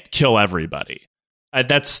you can't kill everybody.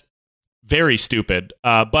 That's very stupid.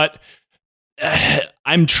 But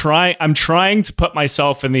I'm trying to put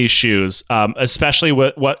myself in these shoes, especially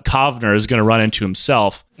what Kovner is going to run into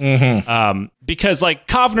himself. Mm-hmm. Because like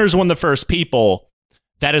Kovner's one of the first people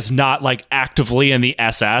that is not like actively in the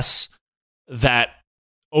SS that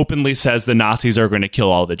openly says the Nazis are going to kill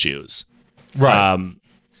all the Jews. Right.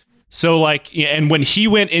 So like, and when he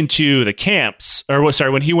went into the camps,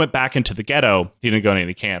 when he went back into the ghetto, he didn't go to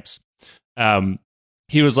any camps.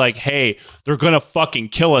 He was like, hey, they're going to fucking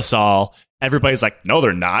kill us all. Everybody's like, no,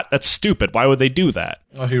 they're not. That's stupid. Why would they do that?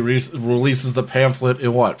 Oh, he releases the pamphlet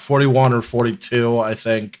in what, 41 or 42, I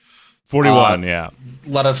think. 41, yeah.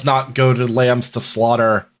 Let us not go to lambs to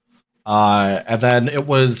slaughter. And then it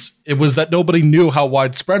was that nobody knew how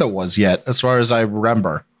widespread it was yet, as far as I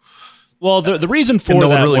remember. Well, the reason for no that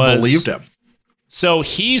one really was, believed him. So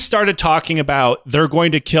he started talking about they're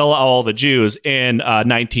going to kill all the Jews in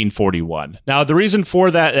 1941. Now, the reason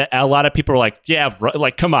for that, a lot of people were like, yeah,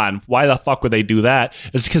 like, come on, why the fuck would they do that?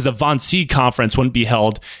 It's because the Wannsee Conference wouldn't be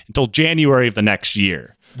held until January of the next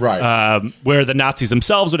year. Right. Where the Nazis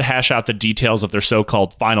themselves would hash out the details of their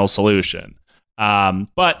so-called final solution.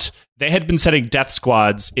 But they had been sending death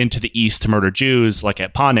squads into the east to murder Jews, like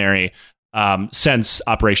at Ponary, since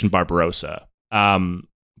Operation Barbarossa.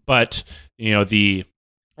 But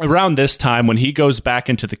around this time, when he goes back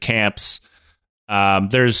into the camps,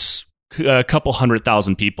 there's a couple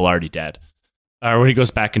 100,000 people already dead. Or when he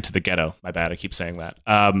goes back into the ghetto, my bad, I keep saying that.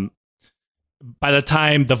 By the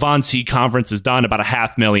time the Wannsee Conference is done, about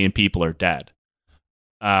 500,000 people are dead.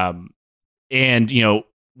 And, you know,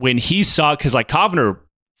 when he saw, because like Kovner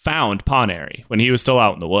found Ponary when he was still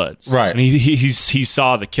out in the woods. Right. And he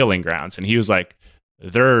saw the killing grounds and he was like,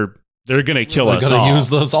 they're going to kill us all. They're going to use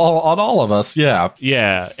those all on all of us. Yeah.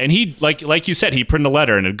 Yeah. And he, like you said, he printed a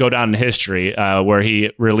letter and it'd go down in history where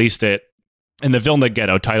he released it in the Vilna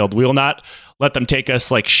ghetto titled, "We will not let them take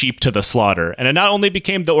us like sheep to the slaughter." And it not only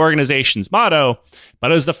became the organization's motto,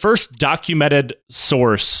 but it was the first documented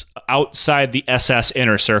source outside the SS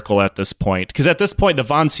inner circle at this point. Because at this point, the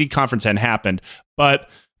Wannsee Conference hadn't happened, but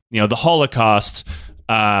you know, the Holocaust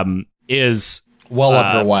is well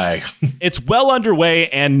underway. It's well underway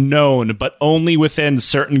and known, but only within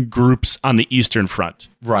certain groups on the Eastern Front.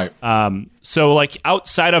 Right. So, like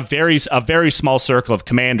outside of a very small circle of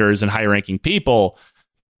commanders and high-ranking people,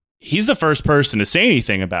 he's the first person to say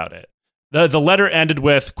anything about it. The letter ended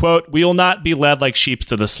with, quote, "We will not be led like sheep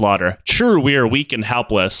to the slaughter. Sure, we are weak and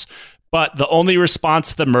helpless, but the only response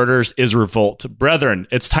to the murders is revolt. Brethren,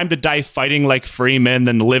 it's time to die fighting like free men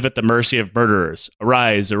than live at the mercy of murderers.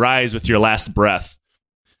 Arise, arise with your last breath."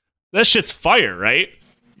 That shit's fire, right?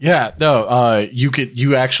 Yeah, no,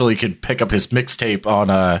 you actually could pick up his mixtape on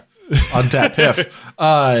Dat Piff.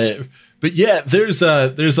 But yeah, there's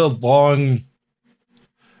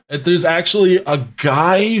actually a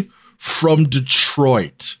guy from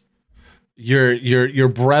Detroit, your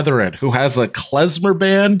brethren, who has a klezmer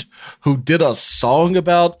band, who did a song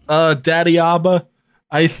about Daddy Abba.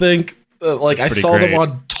 I think I saw them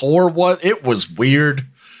on tour. It was weird.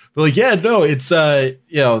 But like, yeah, no, it's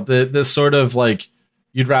this sort of like,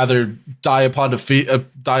 you'd rather die upon your feet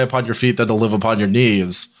than to live upon your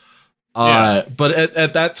knees. But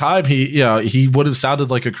at that time, he would have sounded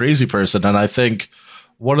like a crazy person, and I think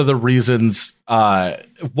one of the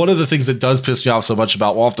things that does piss me off so much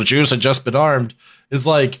about, well, if the Jews had just been armed, is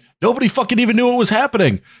like, nobody fucking even knew what was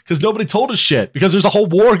happening because nobody told us shit because there's a whole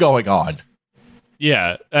war going on.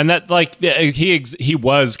 Yeah, and that like he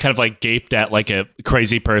was kind of like gaped at like a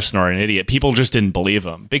crazy person or an idiot. People just didn't believe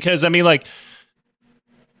him because, I mean, like,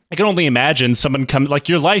 I can only imagine someone come, like,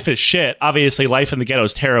 your life is shit. Obviously, life in the ghetto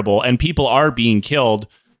is terrible, and people are being killed.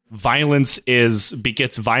 Violence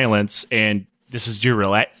begets violence, and this is your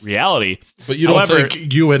reality. But you don't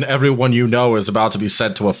think you and everyone you know is about to be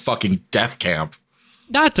sent to a fucking death camp.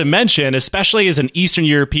 Not to mention, especially as an Eastern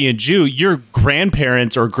European Jew, your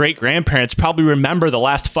grandparents or great-grandparents probably remember the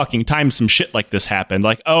last fucking time some shit like this happened.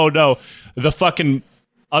 Like, oh no, the fucking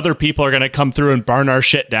other people are going to come through and burn our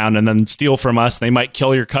shit down and then steal from us. They might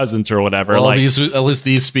kill your cousins or whatever. Well, at least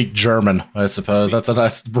these speak German, I suppose. That's a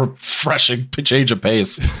nice, refreshing change of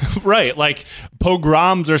pace. Right. Like,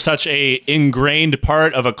 pogroms are such a ingrained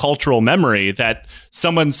part of a cultural memory that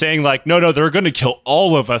someone saying like, no, they're going to kill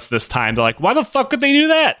all of us this time. They're like, why the fuck would they do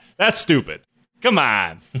that? That's stupid. Come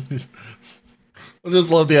on. I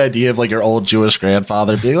just love the idea of like your old Jewish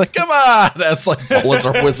grandfather being like, come on. That's like bullets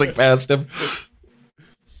are whizzing past him.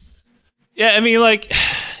 Yeah, I mean, like,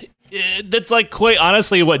 that's like quite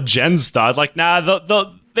honestly what Jens thought. Like, nah,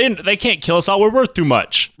 they can't kill us all. We're worth too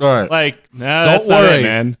much. All right. Like, nah, don't worry, not it,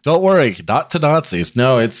 man. Don't worry, not to Nazis.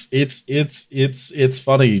 No, it's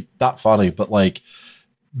funny, not funny, but like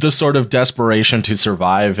the sort of desperation to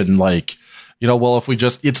survive and like, well, if we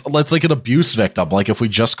just it's like an abuse victim. Like if we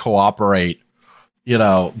just cooperate,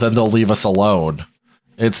 then they'll leave us alone.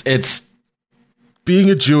 It's.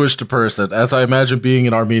 Being a Jewish person, as I imagine being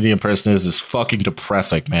an Armenian person is fucking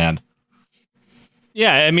depressing, man.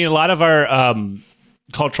 Yeah, I mean, a lot of our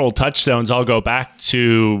cultural touchstones all go back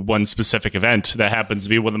to one specific event that happens to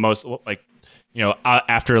be one of the most, like,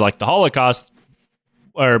 after like the Holocaust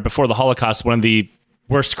or before the Holocaust, one of the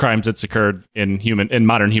worst crimes that's occurred in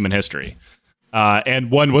modern human history,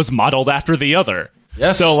 and one was modeled after the other.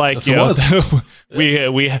 Yes, so like we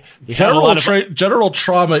have a lot of general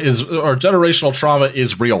trauma generational trauma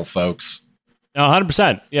is real, folks.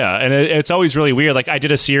 100%. Yeah, and it's always really weird. Like I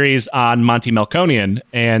did a series on Monty Melkonian,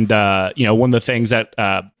 and one of the things that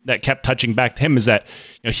kept touching back to him is that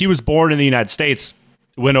he was born in the United States,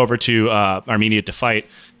 went over to Armenia to fight,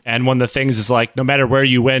 and one of the things is like no matter where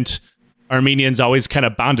you went, Armenians always kind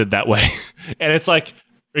of bonded that way, and it's like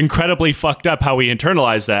incredibly fucked up how we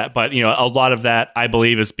internalize that. But a lot of that I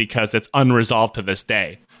believe is because it's unresolved to this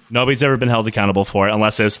day. Nobody's ever been held accountable for it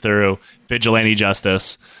unless it's through vigilante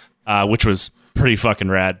justice, which was pretty fucking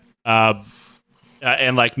rad.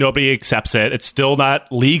 And like nobody accepts it. It's still not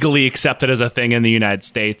legally accepted as a thing in the United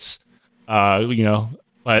States. But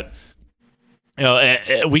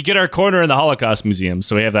we get our corner in the Holocaust Museum,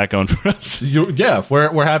 so we have that going for us.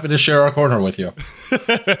 We're happy to share our corner with you.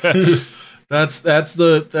 That's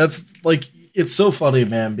like, it's so funny,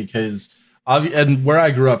 man, because And where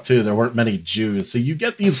I grew up too, there weren't many Jews, so you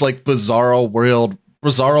get these like bizarro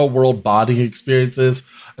world bonding experiences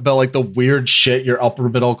about like the weird shit your upper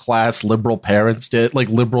middle class liberal parents did, like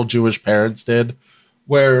liberal Jewish parents did,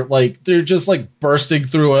 where like they're just like bursting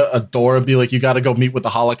through a door and be like, you got to go meet with the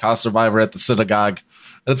Holocaust survivor at the synagogue.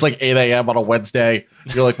 And it's like 8 a.m. on a Wednesday.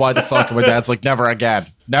 You're like, why the fuck? And my dad's like, never again.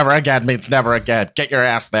 Never again means never again. Get your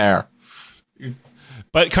ass there.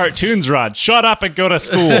 But cartoons, Rod, shut up and go to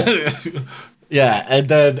school. Yeah, and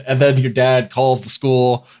then your dad calls the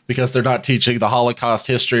school because they're not teaching the Holocaust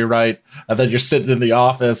history right. And then you're sitting in the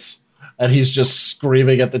office and he's just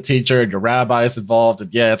screaming at the teacher and your rabbi's involved.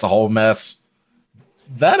 And yeah, it's a whole mess.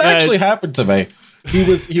 That actually happened to me. He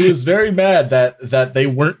was very mad that they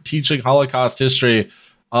weren't teaching Holocaust history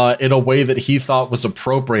in a way that he thought was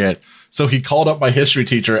appropriate. So he called up my history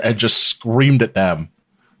teacher and just screamed at them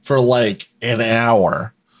for like an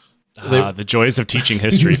hour. The joys of teaching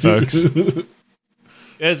history, folks.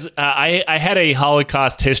 I had a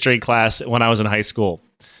Holocaust history class when I was in high school,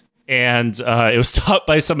 and it was taught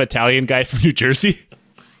by some Italian guy from New Jersey.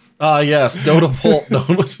 Yes, notable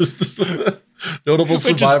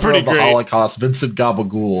survivor of the Holocaust, Vincent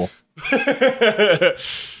Gabagool.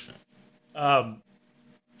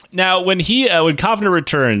 Now, when Kovner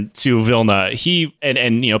returned to Vilna, he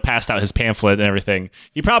and passed out his pamphlet and everything,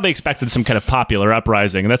 he probably expected some kind of popular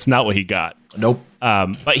uprising, and that's not what he got. Nope.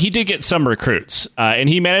 But he did get some recruits, and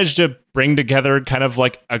he managed to bring together kind of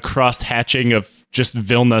like a cross-hatching of just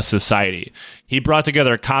Vilna society. He brought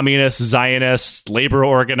together communists, Zionists, labor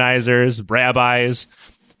organizers, rabbis.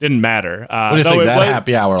 Didn't matter. What do you think that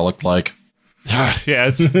happy hour looked like?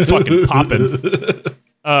 Yeah, it's fucking popping.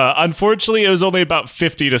 Unfortunately, it was only about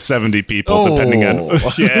 50 to 70 people, depending on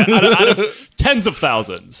out of tens of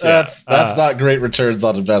thousands. That's not great returns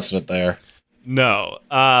on investment there. No.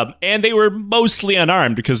 And they were mostly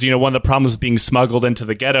unarmed because, one of the problems with being smuggled into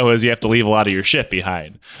the ghetto is you have to leave a lot of your shit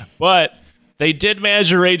behind. But they did manage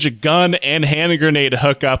to arrange a gun and hand grenade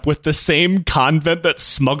hookup with the same convent that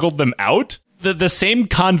smuggled them out. The same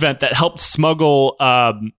convent that helped smuggle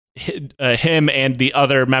him and the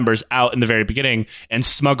other members out in the very beginning and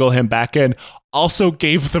smuggle him back in also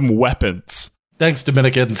gave them weapons. Thanks,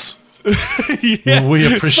 Dominicans. Yeah, we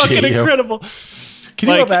appreciate it's fucking incredible. Can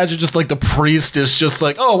you imagine just like the priest is just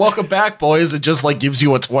like, oh, welcome back, boys. It just like gives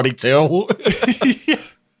you a 22.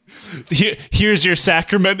 Here's your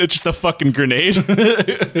sacrament. It's just a fucking grenade.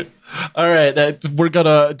 All right, we're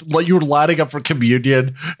gonna let you lining up for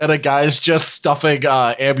communion, and a guy's just stuffing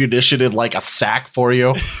ammunition in like a sack for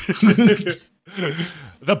you.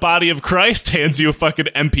 The body of Christ hands you a fucking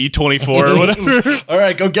MP24 or whatever. All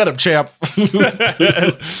right, go get him, champ.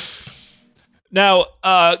 Now,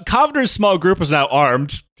 Kovner's small group was now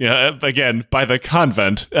armed, again, by the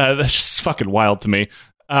convent. That's just fucking wild to me.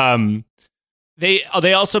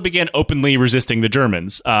 They also began openly resisting the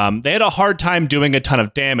Germans. They had a hard time doing a ton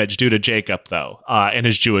of damage due to Jacob, though, and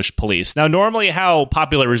his Jewish police. Now, normally how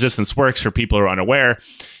popular resistance works, for people who are unaware,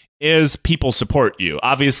 is people support you.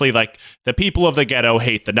 Obviously, like, the people of the ghetto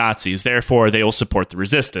hate the Nazis, therefore they will support the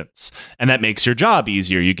resistance. And that makes your job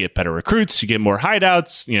easier. You get better recruits, you get more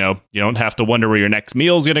hideouts, you don't have to wonder where your next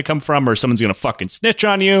meal is going to come from or someone's going to fucking snitch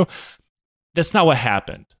on you. That's not what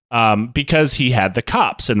happened. Because he had the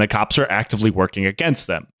cops, and the cops are actively working against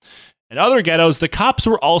them. In other ghettos, the cops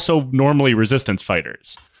were also normally resistance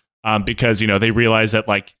fighters, because, they realized that,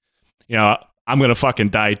 like, I'm going to fucking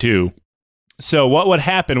die too. So what would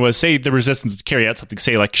happen was, say the resistance would carry out something,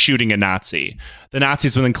 say, like shooting a Nazi. The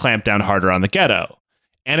Nazis would then clamp down harder on the ghetto.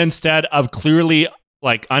 And instead of clearly,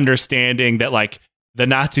 like, understanding that, like, the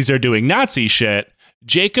Nazis are doing Nazi shit,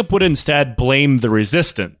 Jacob would instead blame the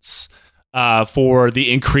resistance for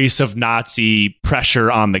the increase of Nazi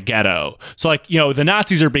pressure on the ghetto. So, like, the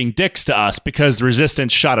Nazis are being dicks to us because the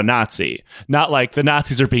resistance shot a Nazi. Not like the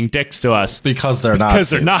Nazis are being dicks to us because they're Nazis. Because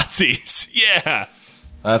they're Nazis. Yeah.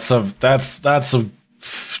 That's a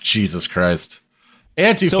Jesus Christ.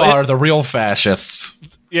 Antifa are the real fascists.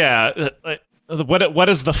 Yeah. What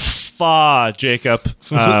is the FA, Jacob?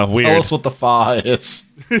 Weird. Tell us what the FA is.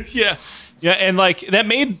 Yeah. Yeah, and like that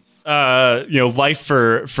made life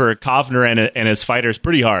for Kovner and his fighters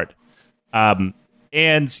pretty hard.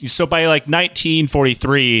 And so by like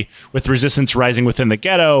 1943, with resistance rising within the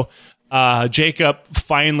ghetto, Jacob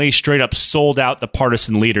finally straight up sold out the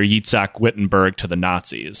partisan leader Yitzhak Wittenberg to the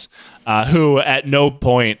Nazis, who at no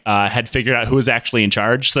point had figured out who was actually in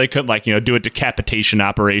charge. So they couldn't do a decapitation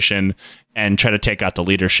operation and try to take out the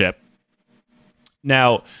leadership.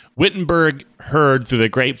 Now, Wittenberg heard through the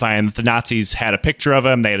grapevine that the Nazis had a picture of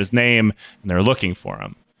him, they had his name, and they were looking for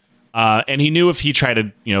him. And he knew if he tried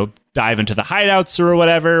to, dive into the hideouts or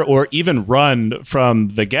whatever, or even run from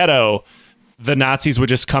the ghetto, the Nazis would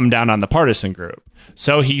just come down on the partisan group.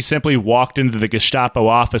 So he simply walked into the Gestapo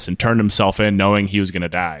office and turned himself in knowing he was going to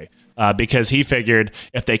die. Because he figured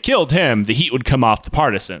if they killed him, the heat would come off the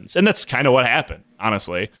partisans. And that's kind of what happened,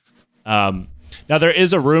 honestly. Now, there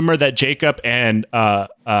is a rumor that Jacob and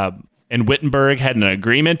Wittenberg had an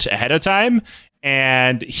agreement ahead of time,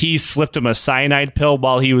 and he slipped him a cyanide pill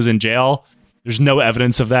while he was in jail. There's no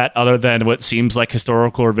evidence of that other than what seems like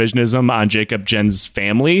historical revisionism on Jacob Jen's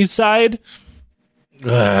family side.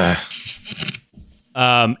 And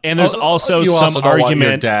there's also some also don't argument.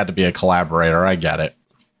 Want your dad to be a collaborator. I get it.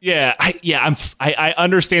 Yeah, I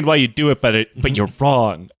understand why you do it, but you're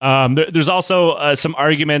wrong. There's also some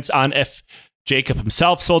arguments on if Jacob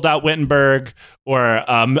himself sold out Wittenberg or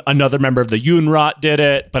another member of the Unrat did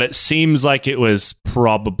it, but it seems like it was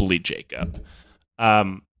probably Jacob.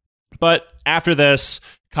 But after this,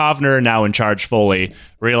 Kovner, now in charge fully,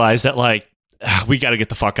 realized that we got to get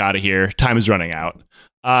the fuck out of here. Time is running out.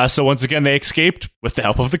 So once again, they escaped with the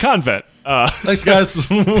help of the convent. Thanks, guys.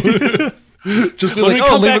 Just be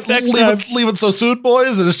leave it so soon,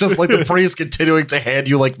 boys. And it's just like the priest continuing to hand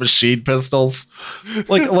you like machine pistols,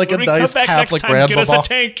 like a nice Catholic grandmama. Get us a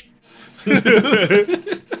tank.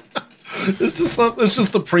 It's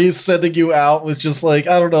just the priest sending you out with just like,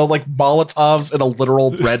 I don't know, like Molotovs in a literal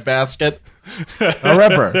bread basket. Now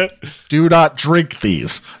remember, do not drink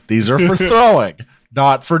these. These are for throwing,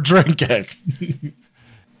 not for drinking.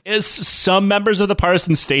 Some members of the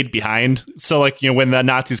partisans stayed behind. So, when the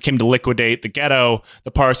Nazis came to liquidate the ghetto, the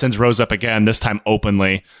partisans rose up again, this time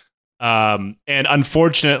openly. And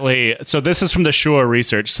unfortunately, so this is from the Shoah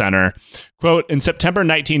Research Center. Quote, in September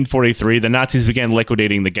 1943, the Nazis began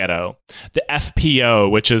liquidating the ghetto. The FPO,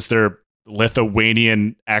 which is their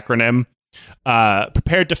Lithuanian acronym,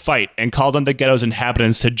 prepared to fight and called on the ghetto's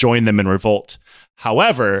inhabitants to join them in revolt.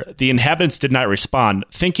 However, the inhabitants did not respond,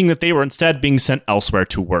 thinking that they were instead being sent elsewhere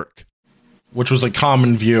to work. Which was a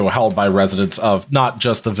common view held by residents of not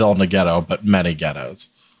just the Vilna ghetto, but many ghettos.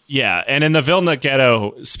 Yeah, and in the Vilna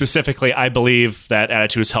ghetto specifically, I believe that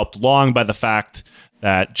attitude was helped along by the fact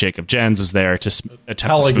that Jacob Jens was there to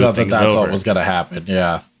attempt to smooth things that's over. what was going to happen,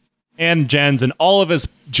 yeah. And Jens and all of his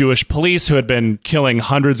Jewish police, who had been killing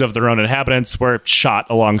hundreds of their own inhabitants, were shot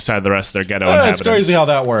alongside the rest of their ghetto inhabitants. It's crazy how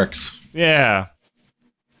that works. Yeah.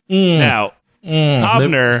 Now,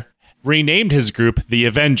 Kovner renamed his group the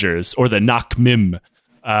Avengers, or the Nakmim.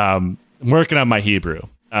 I'm working on my Hebrew.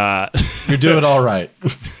 You're doing all right.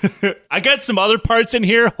 I got some other parts in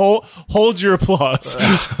here. Hold your applause.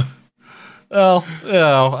 Well,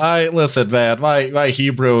 listen, man. My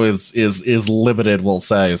Hebrew is limited, we'll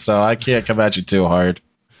say, so I can't come at you too hard.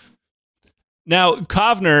 Now,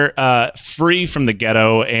 Kovner, free from the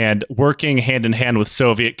ghetto and working hand in hand with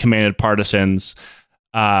Soviet commanded partisans,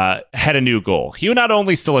 had a new goal. He would not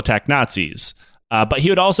only still attack Nazis, but he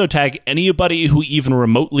would also tag anybody who even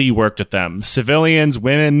remotely worked with them. Civilians,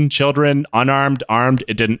 women, children, unarmed, armed,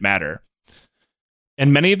 it didn't matter.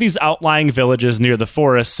 In many of these outlying villages near the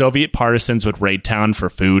forest, Soviet partisans would raid town for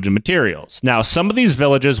food and materials. Now, some of these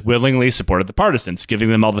villages willingly supported the partisans, giving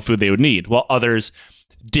them all the food they would need, while others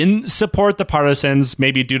didn't support the partisans,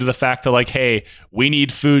 maybe due to the fact that, hey, we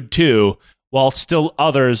need food too, while still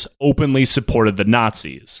others openly supported the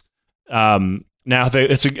Nazis. Now,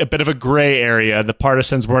 it's a bit of a gray area. The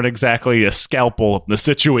partisans weren't exactly a scalpel in the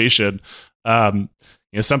situation.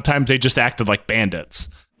 Sometimes they just acted like bandits.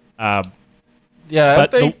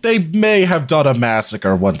 They may have done a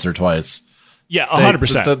massacre once or twice. Yeah,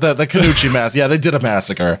 100%. The Kanuchi massacre. Yeah, they did a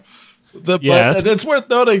massacre. But it's worth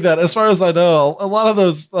noting that, as far as I know, a lot of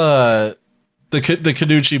those, the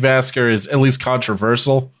Kanuchi massacre is at least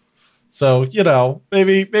controversial. So,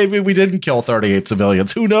 maybe we didn't kill 38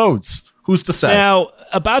 civilians. Who knows? Who's to say? Now,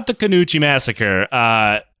 about the Kanuchi massacre,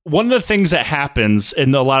 one of the things that happens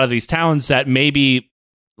in a lot of these towns that maybe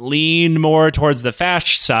lean more towards the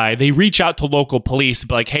fascist side, they reach out to local police and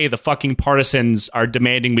be like, hey, the fucking partisans are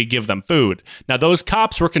demanding we give them food. Now, those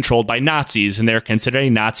cops were controlled by Nazis, and they're considered a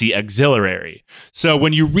Nazi auxiliary. So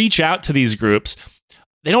when you reach out to these groups,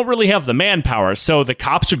 they don't really have the manpower, so the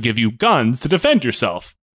cops would give you guns to defend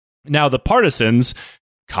yourself. Now, the partisans,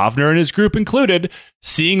 Kovner and his group included,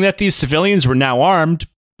 seeing that these civilians were now armed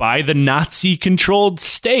by the Nazi-controlled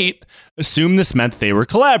state, assumed this meant they were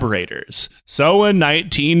collaborators. So in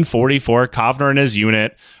 1944, Kovner and his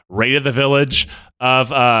unit raided the village of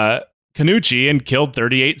Kanuchi and killed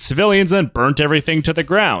 38 civilians and then burnt everything to the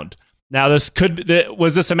ground. Now,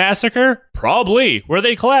 was this a massacre? Probably. Were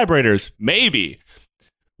they collaborators? Maybe.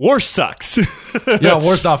 War sucks. Yeah,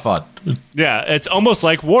 war's not fun. Yeah, it's almost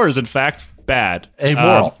like wars, in fact, bad.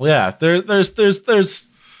 Amoral. Yeah. There's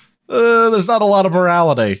not a lot of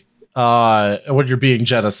morality when you're being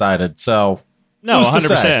genocided. So no,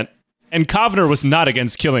 100%. And Kovner was not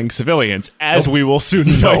against killing civilians, as we will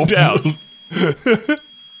soon find out.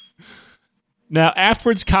 Now,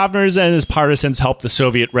 afterwards, Kovner and his partisans helped the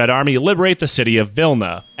Soviet Red Army liberate the city of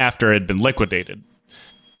Vilna after it had been liquidated.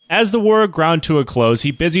 As the war ground to a close,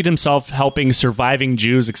 he busied himself helping surviving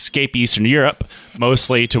Jews escape Eastern Europe,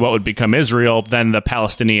 mostly to what would become Israel, then the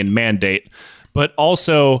Palestinian Mandate. But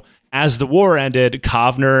also, as the war ended,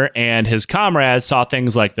 Kovner and his comrades saw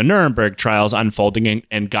things like the Nuremberg trials unfolding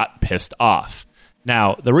and got pissed off.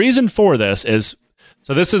 Now, the reason for this is,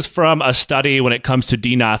 so this is from a study when it comes to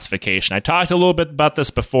denazification. I talked a little bit about this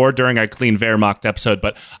before during our Clean Wehrmacht episode,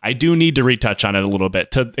 but I do need to retouch on it a little bit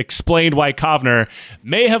to explain why Kovner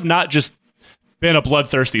may have not just been a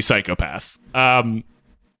bloodthirsty psychopath.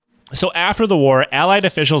 So after the war, Allied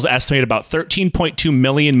officials estimate about 13.2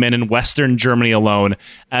 million men in Western Germany alone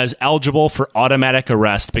as eligible for automatic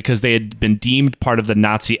arrest because they had been deemed part of the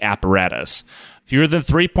Nazi apparatus. Fewer than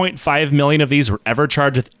 3.5 million of these were ever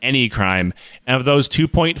charged with any crime, and of those,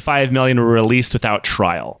 2.5 million were released without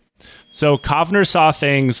trial. So Kovner saw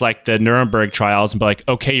things like the Nuremberg trials and be like,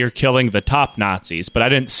 okay, you're killing the top Nazis, but I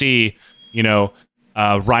didn't see,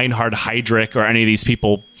 Reinhard Heydrich or any of these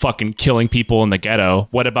people fucking killing people in the ghetto.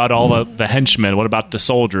 What about all the henchmen? What about the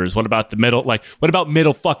soldiers? What about what about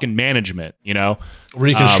middle fucking management,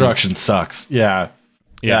 Reconstruction sucks. Yeah.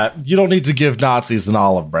 You don't need to give Nazis an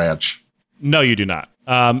olive branch. No, you do not.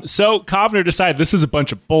 So Kovner decided this is a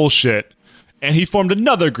bunch of bullshit, and he formed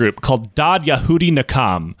another group called Dad Yehudi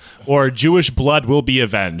Nakam, or Jewish Blood Will Be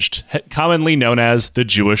Avenged, commonly known as the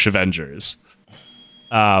Jewish Avengers.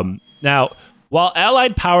 Now, while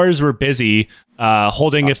Allied powers were busy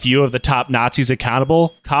holding a few of the top Nazis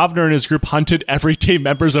accountable, Kovner and his group hunted everyday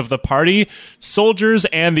members of the party, soldiers,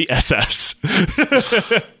 and the SS.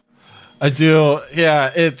 I do.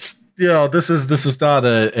 Yeah, it's... this is not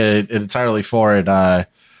an entirely foreign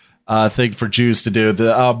thing for Jews to do.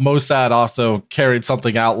 The Mossad also carried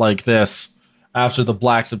something out like this after the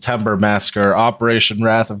Black September massacre, Operation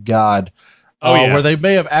Wrath of God, where they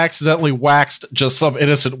may have accidentally waxed just some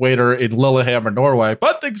innocent waiter in Lillehammer, Norway,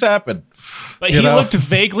 but things happen. But he looked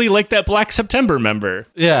vaguely like that Black September member.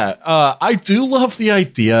 Yeah, I do love the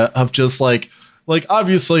idea of just like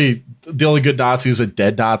obviously the only good Nazi is a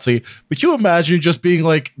dead Nazi, but can you imagine just being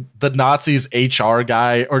like the Nazis' HR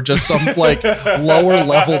guy or just some like lower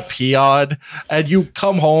level peon, and you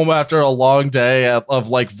come home after a long day of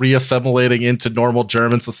like reassimilating into normal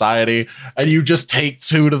German society, and you just take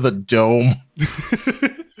two to the dome.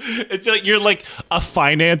 It's like you're like a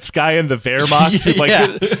finance guy in the Wehrmacht who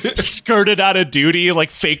like skirted out of duty, like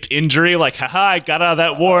faked injury, like haha, I got out of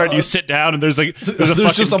that war, and you sit down and there's a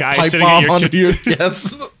fucking just a guy pipe sitting bomb at under your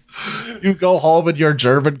yes. You go home in your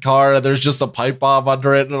German car and there's just a pipe bomb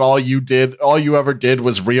under it, and all you ever did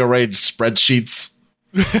was rearrange spreadsheets.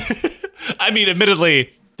 I mean,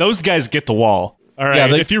 admittedly, those guys get the wall. All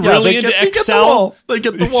right, yeah, if you're really into Excel, they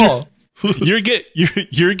get the wall.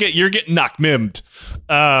 You're getting knock-mimmed.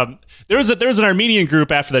 There was an Armenian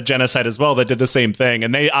group after the genocide as well that did the same thing,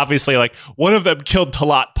 and they obviously, like, one of them killed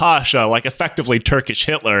Talat Pasha, like effectively Turkish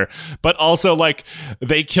Hitler, but also like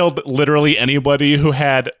they killed literally anybody who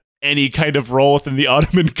had any kind of role within the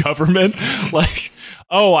Ottoman government. Like,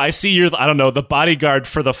 oh, I see you're, I don't know, the bodyguard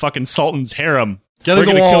for the fucking Sultan's harem.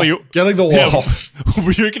 Getting the wall. Getting the wall. Yeah,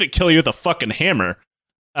 we're gonna kill you with a fucking hammer.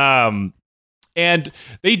 And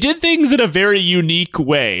they did things in a very unique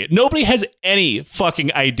way. Nobody has any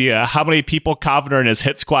fucking idea how many people Kovner and his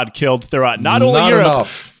hit squad killed throughout not only Europe,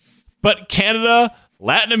 but Canada,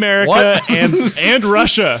 Latin America, and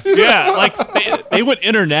Russia. Yeah, like they went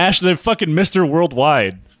international. They're fucking Mr.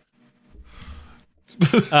 Worldwide.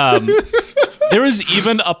 There was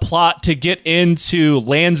even a plot to get into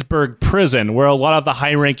Landsberg prison, where a lot of the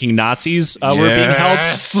high-ranking Nazis were being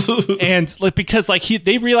held, and like because like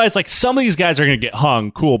they realized like some of these guys are going to get hung,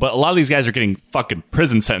 cool, but a lot of these guys are getting fucking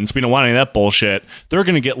prison sentence. We don't want any of that bullshit. They're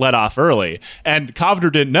going to get let off early, and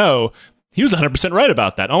Kovner didn't know. He was 100% right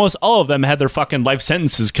about that. Almost all of them had their fucking life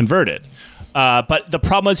sentences converted, but the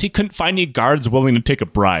problem is he couldn't find any guards willing to take a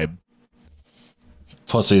bribe.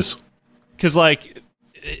 Pussies. Because like.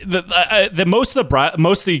 Most of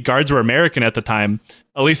the guards were American at the time,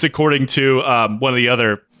 at least according to one of the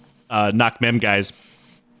other Nakmem guys.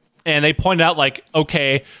 And they pointed out, like,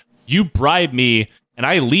 okay, you bribe me and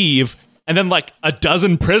I leave, and then like a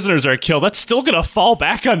dozen prisoners are killed. That's still gonna fall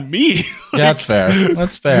back on me. Like, yeah, that's fair.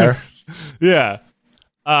 That's fair. Yeah.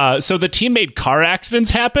 So the team made car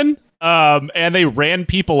accidents happen. and they ran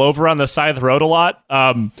people over on the side of the road a lot.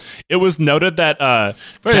 It was noted that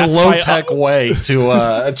very low-tech way to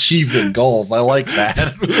achieve your goals. I like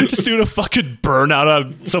that. Just doing a fucking burnout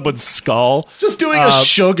on someone's skull. Just doing a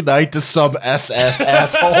Suge Knight to some SS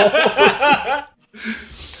asshole.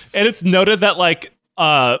 And it's noted that like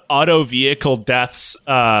auto vehicle deaths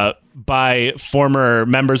by former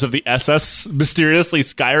members of the SS mysteriously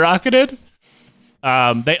skyrocketed.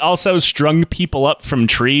 They also strung people up from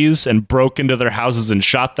trees and broke into their houses and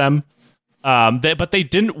shot them. But they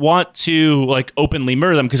didn't want to like openly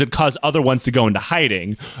murder them because it caused other ones to go into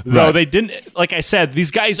hiding. Though they didn't, like I said,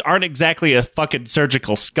 these guys aren't exactly a fucking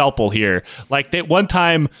surgical scalpel here. Like they one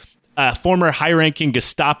time, a former high-ranking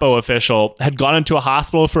Gestapo official had gone into a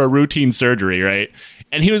hospital for a routine surgery, right?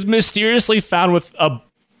 And he was mysteriously found with a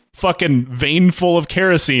fucking vein full of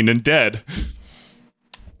kerosene and dead.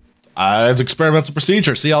 It's experimental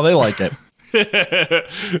procedure. See how they like it.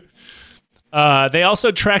 They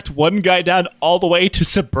also tracked one guy down all the way to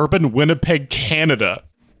suburban Winnipeg, Canada.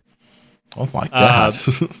 Oh my god!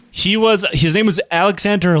 His name was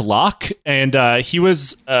Alexander Locke, and he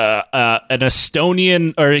was an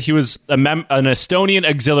Estonian, or he was an Estonian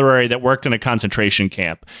auxiliary that worked in a concentration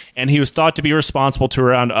camp, and he was thought to be responsible to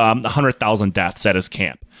around 100,000 deaths at his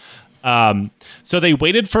camp. So they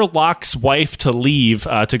waited for Locke's wife to leave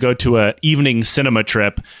to go to an evening cinema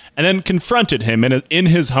trip, and then confronted him in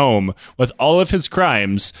his home with all of his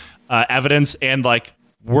crimes, evidence, and like,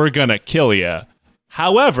 we're gonna kill you.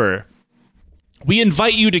 However, we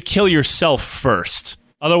invite you to kill yourself first.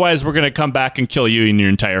 Otherwise, we're gonna come back and kill you and your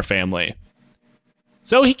entire family.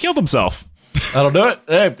 So he killed himself. That'll do it.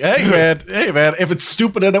 Hey man, if it's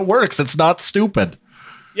stupid and it works, it's not stupid.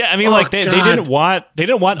 Yeah, I mean, they didn't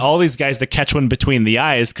want all these guys to catch one between the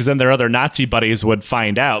eyes, because then their other Nazi buddies would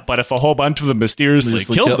find out. But if a whole bunch of them mysteriously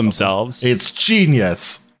killed themselves, it's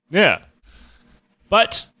genius. Yeah.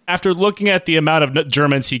 But after looking at the amount of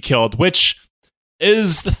Germans he killed, which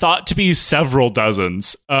is thought to be several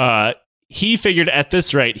dozens, he figured at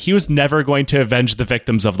this rate he was never going to avenge the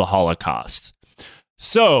victims of the Holocaust.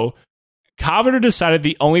 So Kavner decided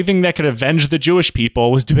the only thing that could avenge the Jewish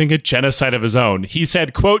people was doing a genocide of his own. He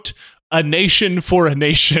said, quote, "a nation for a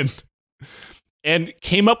nation," and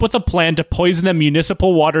came up with a plan to poison the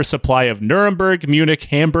municipal water supply of Nuremberg, Munich,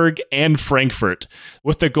 Hamburg, and Frankfurt,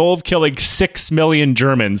 with the goal of killing 6 million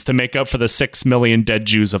Germans to make up for the 6 million dead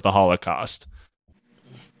Jews of the Holocaust.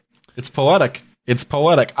 It's poetic. It's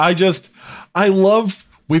poetic. I love,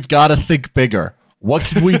 we've got to think bigger. What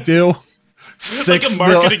can we do? Like a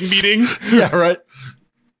marketing meeting. Yeah, right.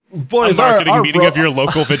 Boys, a marketing meeting of your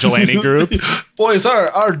local vigilante group. Boys,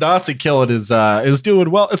 our Nazi killing is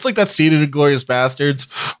doing well. It's like that scene in Inglourious Bastards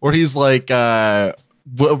where he's like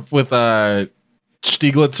with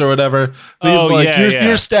Stieglitz or whatever. He's like,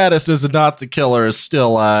 your status as a Nazi killer is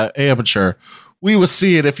still amateur. We will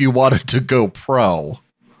see it if you wanted to go pro.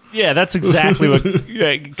 Yeah, that's exactly what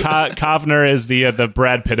Kavner is, the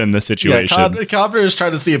Brad Pitt in this situation. Yeah, Kavner is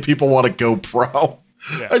trying to see if people want to go pro.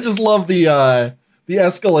 Yeah. I just love the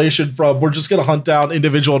escalation from we're just going to hunt down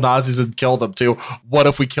individual Nazis and kill them to what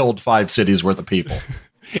if we killed 5 cities worth of people?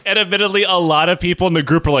 And admittedly, a lot of people in the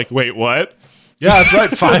group are like, wait, what? Yeah,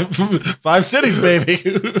 that's right. Five cities, baby.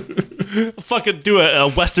 Fucking do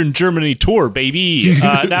a Western Germany tour, baby.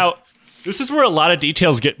 Now, this is where a lot of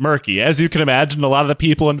details get murky. As you can imagine, a lot of the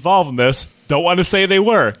people involved in this don't want to say they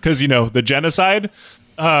were, because, the genocide.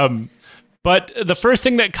 But the first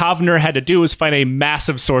thing that Kavner had to do was find a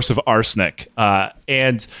massive source of arsenic.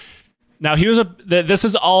 And now this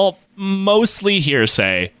is all mostly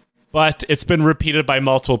hearsay, but it's been repeated by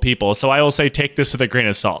multiple people. So I will say take this with a grain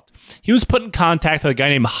of salt. He was put in contact with a guy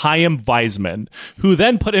named Chaim Weizmann, who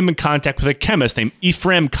then put him in contact with a chemist named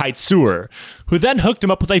Ephraim Kaitzur, who then hooked him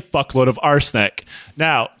up with a fuckload of arsenic.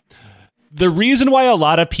 Now, the reason why a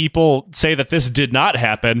lot of people say that this did not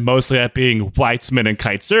happen, mostly that being Weizmann and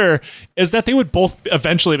Kaitzur, is that they would both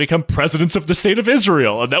eventually become presidents of the state of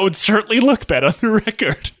Israel, and that would certainly look bad on the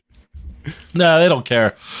record. No, they don't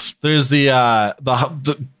care. There's the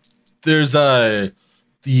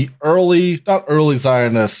not early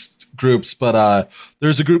Zionist groups, but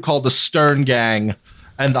there's a group called the Stern Gang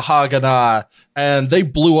and the Haganah, and they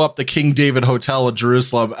blew up the King David Hotel in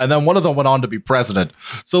Jerusalem, and then one of them went on to be president.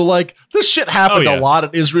 So like this shit happened a lot in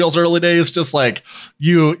Israel's early days, just like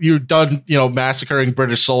you're done, massacring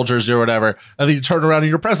British soldiers or whatever, and then you turn around and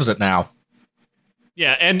you're president now.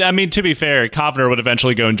 Yeah, and I mean, to be fair, Kavner would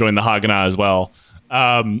eventually go and join the Haganah as well.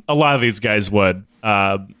 A lot of these guys would.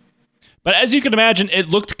 But as you can imagine, it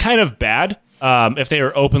looked kind of bad if they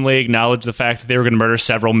were openly acknowledged the fact that they were going to murder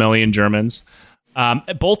several million Germans.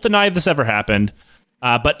 Both denied this ever happened.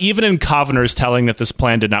 But even in Kovner's telling that this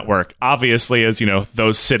plan did not work, obviously, as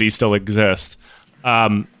those cities still exist.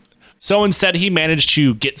 So instead, he managed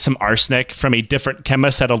to get some arsenic from a different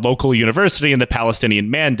chemist at a local university in the Palestinian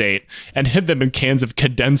Mandate and hid them in cans of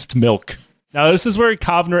condensed milk. Now, this is where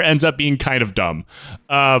Kovner ends up being kind of dumb.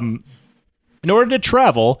 In order to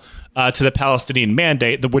travel to the Palestinian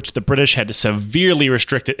Mandate, which the British had severely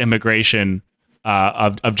restricted immigration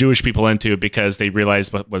of Jewish people into because they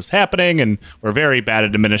realized what was happening and were very bad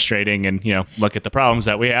at administrating and, look at the problems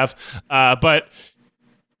that we have. But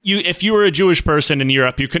if you were a Jewish person in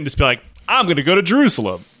Europe, you couldn't just be like, I'm going to go to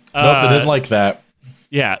Jerusalem. Nope, they didn't like that.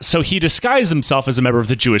 Yeah, so he disguised himself as a member of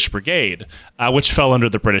the Jewish Brigade, which fell under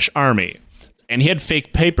the British Army. And he had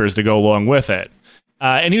fake papers to go along with it.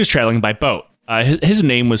 And he was traveling by boat. His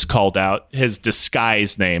name was called out, his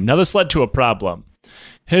disguised name. Now, this led to a problem.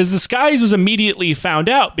 His disguise was immediately found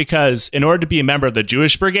out because in order to be a member of the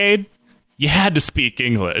Jewish Brigade, you had to speak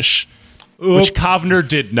English, which Kovner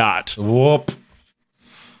did not. Whoop.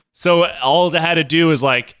 So all they had to do is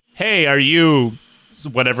like, hey, are you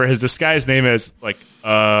whatever his disguised name is? Like,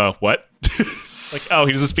 what? Like, oh,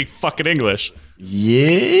 he doesn't speak fucking English.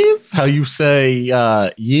 Yes? How you say,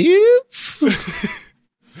 yes?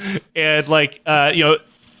 And like,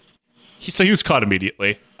 so he was caught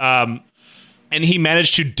immediately. And he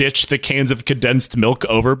managed to ditch the cans of condensed milk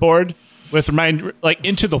overboard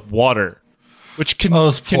into the water. Which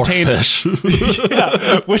contained fish.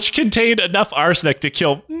 which contained enough arsenic to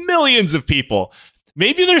kill millions of people.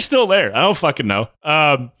 Maybe they're still there. I don't fucking know.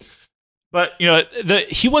 But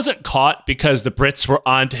he wasn't caught because the Brits were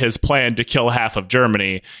onto his plan to kill half of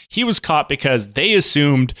Germany. He was caught because they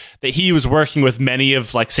assumed that he was working with many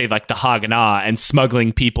of, the Haganah and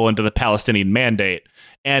smuggling people into the Palestinian Mandate.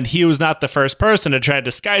 And he was not the first person to try to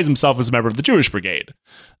disguise himself as a member of the Jewish Brigade.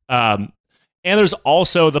 And there's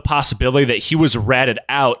also the possibility that he was ratted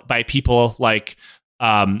out by people like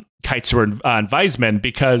Kaiser and Weizmann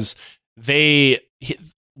because they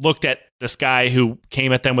looked at this guy who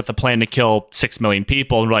came at them with a plan to kill 6 million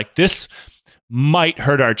people and were like, this might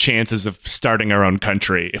hurt our chances of starting our own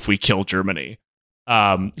country if we kill Germany.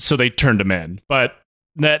 So they turned him in. But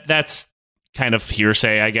that's kind of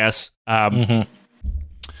hearsay, I guess.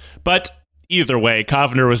 But either way,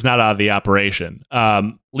 Kovner was not out of the operation,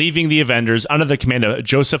 leaving the Avengers under the command of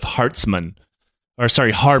Joseph Hartz,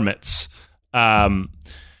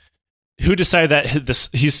 who decided that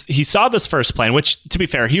he saw this first plan, which, to be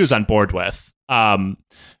fair, he was on board with,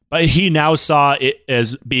 but he now saw it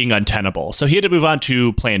as being untenable. So he had to move on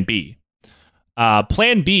to Plan B.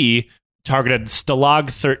 Plan B targeted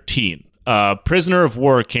Stalag 13, a prisoner of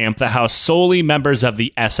war camp that housed solely members of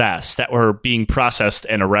the SS that were being processed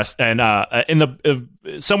and arrested, and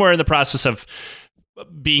somewhere in the process of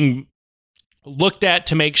being looked at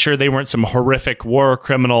to make sure they weren't some horrific war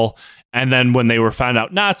criminal. And then when they were found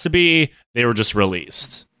out not to be, they were just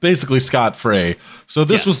released. Basically scot-free. So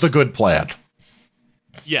this was the good plan.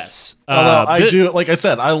 Yes. Although I do, like I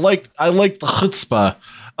said, I like the chutzpah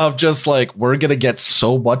of just like, we're going to get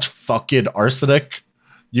so much fucking arsenic,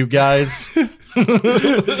 you guys.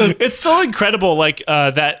 It's still incredible,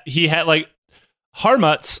 that he had,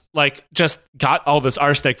 Harmutz, just got all this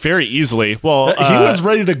arsenic very easily. Well, he was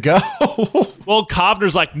ready to go. Well,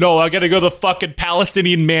 Kovner's like, no, I gotta go to the fucking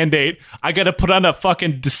Palestinian Mandate. I gotta put on a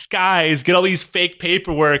fucking disguise, get all these fake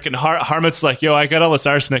paperwork. And Harmut's like, yo, I got all this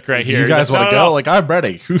arsenic right here. You guys want to go? I'm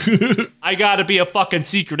ready. I gotta be a fucking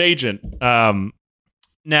secret agent.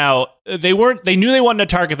 Now, they knew they wanted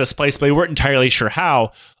to target this place, but they weren't entirely sure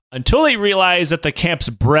how until they realized that the camp's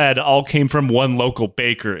bread all came from one local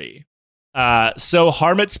bakery. So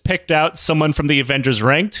Harmutz picked out someone from the Avengers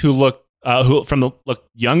ranked who looked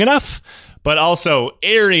young enough, but also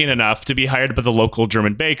Aryan enough to be hired by the local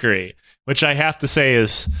German bakery, which I have to say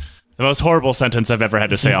is the most horrible sentence I've ever had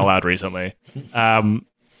to say out loud recently. Glad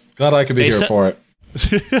I could be here for it.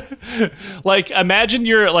 Imagine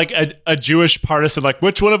you're a Jewish partisan,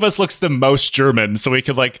 which one of us looks the most German so we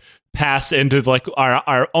could pass into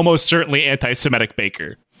our almost certainly anti-Semitic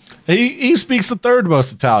baker. He speaks the third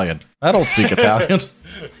most Italian. I don't speak Italian.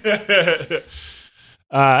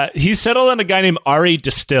 He settled on a guy named Ari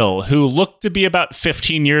Distill, who looked to be about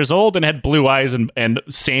 15 years old and had blue eyes and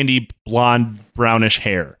sandy blonde brownish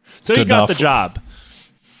hair. So he got the job.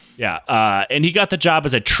 Yeah, and he got the job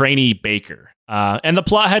as a trainee baker. And the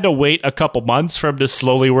plot had to wait a couple months for him to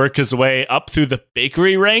slowly work his way up through the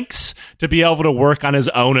bakery ranks to be able to work on his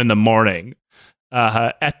own in the morning.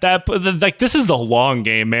 At that, like, this is the long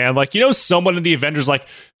game, man. Like, someone in the Avengers, like,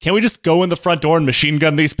 can we just go in the front door and machine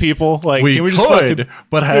gun these people? Like, we can we could, just fucking...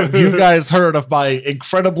 but have you guys heard of my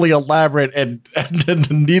incredibly elaborate and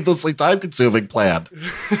needlessly time-consuming plan?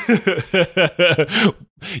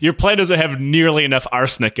 Your plan doesn't have nearly enough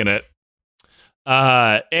arsenic in it.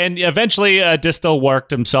 And eventually, Distel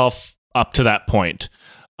worked himself up to that point.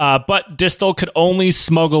 But Distel could only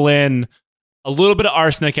smuggle in a little bit of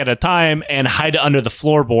arsenic at a time and hide it under the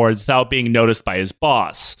floorboards without being noticed by his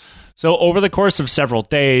boss. So over the course of several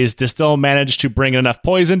days, Distel managed to bring enough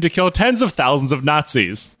poison to kill tens of thousands of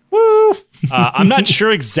Nazis. Woo! I'm not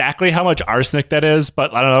sure exactly how much arsenic that is,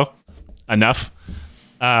 but I don't know. Enough.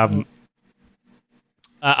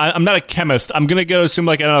 I'm not a chemist. I'm going to go assume,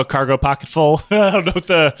 like, I don't know, cargo pocket full. I don't know what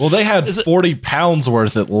the... Well, they had 40 pounds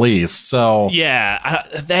worth at least, so... Yeah,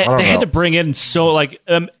 they had to bring in so, like,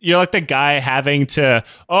 you're like the guy having to,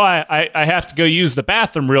 I have to go use the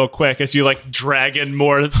bathroom real quick as you, like, drag in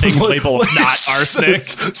more things labeled not arsenic.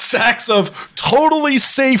 Sacks of totally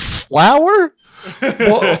safe flour?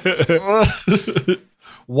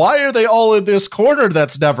 Why are they all in this corner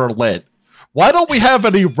that's never lit? Why don't we have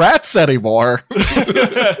any rats anymore?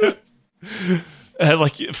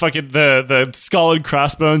 Like fucking the skull and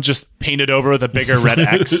crossbones just painted over with a bigger red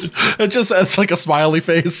X. It's like a smiley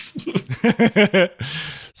face.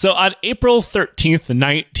 So on April 13th,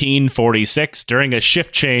 1946, during a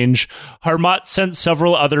shift change, Harmat sent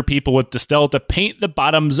several other people with Distel to paint the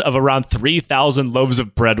bottoms of around 3,000 loaves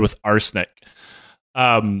of bread with arsenic.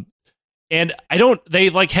 And they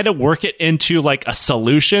like had to work it into like a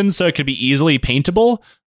solution so it could be easily paintable.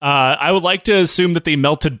 I would like to assume that they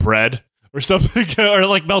melted bread or something, or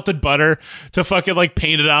like melted butter to fucking like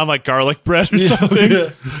paint it on like garlic bread or something.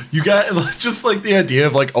 Yeah. You got just like the idea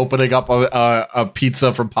of like opening up a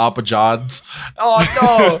pizza from Papa John's. Oh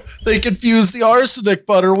no, they confused the arsenic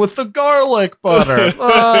butter with the garlic butter.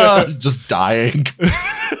 Just dying.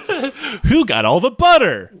 Who got all the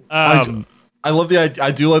butter? I love the idea.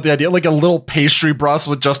 I do love the idea, like a little pastry brush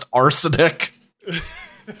with just arsenic.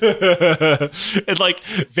 And like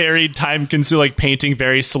very time consuming, like painting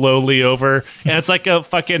very slowly over, and it's like a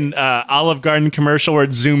fucking Olive Garden commercial where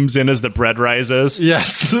it zooms in as the bread rises.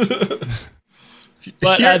 Yes,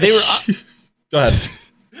 but they were. Go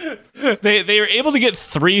ahead. They were able to get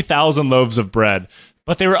 3,000 loaves of bread,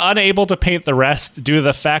 but they were unable to paint the rest due to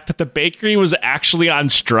the fact that the bakery was actually on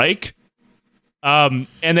strike. And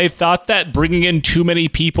they thought that bringing in too many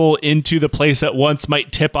people into the place at once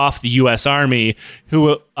might tip off the U.S. Army,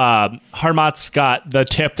 who Harmat's got the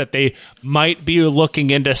tip that they might be looking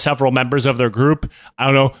into several members of their group. I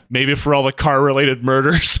don't know, maybe for all the car-related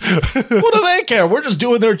murders. What do they care? We're just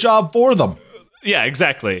doing their job for them. Yeah,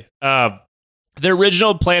 exactly. The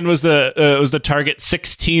original plan was the target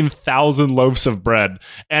 16,000 loaves of bread,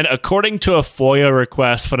 and according to a FOIA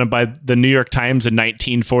request put in by the New York Times in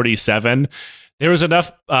 1947. There was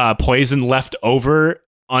enough poison left over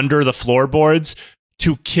under the floorboards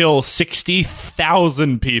to kill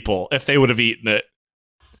 60,000 people if they would have eaten it.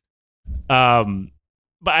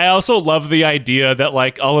 But I also love the idea that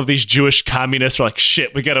like all of these Jewish communists are like,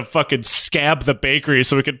 shit, we gotta fucking scab the bakery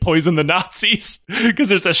so we can poison the Nazis because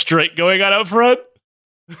there's a strike going on out front.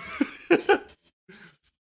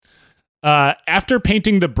 After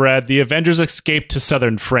painting the bread, the Avengers escaped to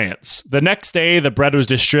southern France. The next day, the bread was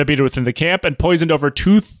distributed within the camp and poisoned over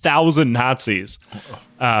 2,000 Nazis.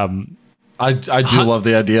 I do love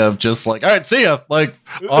the idea of just like, all right, see ya. Like,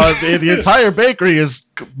 the entire bakery is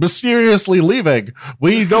mysteriously leaving.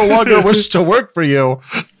 We no longer wish to work for you.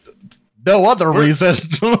 No other reason.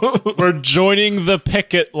 We're joining the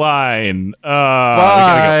picket line.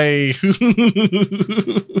 Bye.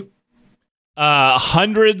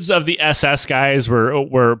 Hundreds of the SS guys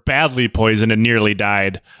were badly poisoned and nearly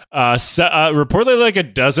died. Reportedly, like a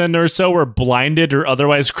dozen or so were blinded or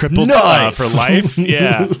otherwise crippled for life.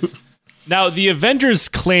 Yeah. Now, the Avengers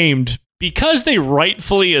claimed, because they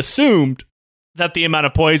rightfully assumed that the amount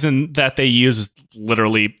of poison that they use is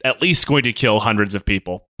literally at least going to kill hundreds of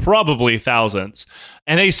people, probably thousands.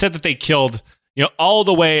 And they said that they killed, all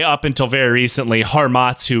the way up until very recently.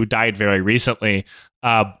 Harmat, who died very recently,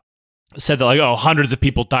 said that, like, hundreds of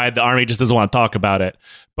people died. The army just doesn't want to talk about it.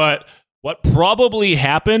 But what probably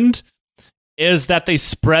happened is that they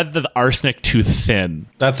spread the arsenic too thin.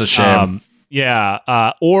 That's a shame.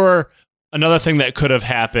 Or another thing that could have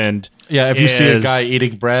happened. Yeah, if you see a guy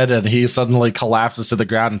eating bread and he suddenly collapses to the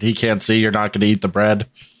ground and he can't see, you're not going to eat the bread.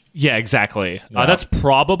 Yeah, exactly. Yeah. That's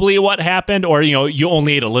probably what happened. Or, you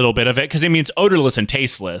only ate a little bit of it because it means odorless and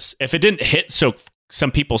tasteless. If it didn't hit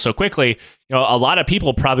some people so quickly, a lot of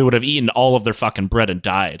people probably would have eaten all of their fucking bread and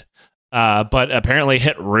died. but apparently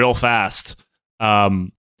hit real fast.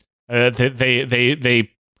 They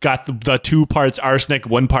got the 2 parts arsenic,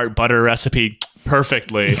 1 part butter recipe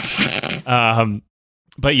perfectly.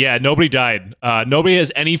 But yeah, nobody died. Nobody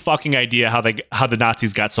has any fucking idea how the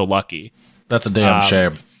Nazis got so lucky. That's a damn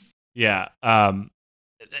shame. Yeah.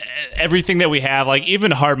 Everything that we have, like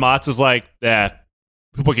even Harmatz is like,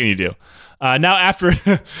 what can you do? Now, after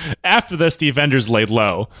this, the Avengers laid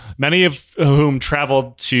low, many of whom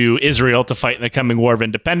traveled to Israel to fight in the coming War of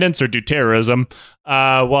Independence or do terrorism,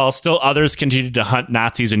 while still others continued to hunt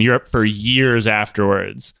Nazis in Europe for years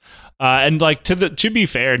afterwards. And like to be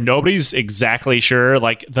fair, nobody's exactly sure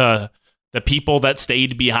like the people that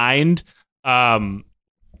stayed behind,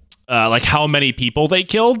 like how many people they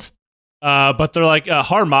killed. But they're like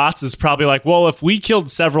Harmatz is probably like, well, if we killed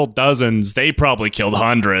several dozens, they probably killed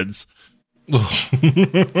hundreds.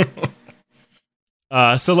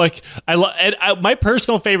 So like my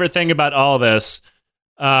personal favorite thing about all this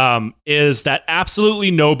is that absolutely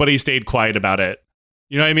nobody stayed quiet about it.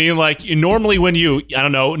 You know what I mean? Like normally when you, I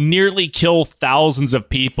don't know, nearly kill thousands of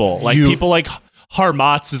people, like people like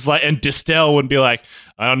Harmatz is like, and Distel would be like,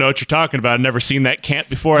 I don't know what you're talking about. I've never seen that camp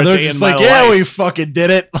before. And they're just like, yeah, we fucking did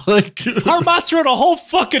it. Like Harmatz wrote a whole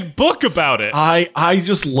fucking book about it. I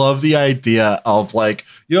just love the idea of like,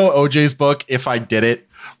 you know, OJ's book, If I Did It.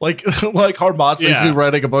 Like Harmatz basically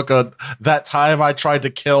writing a book on that time I tried to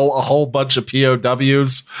kill a whole bunch of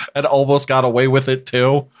POWs and almost got away with it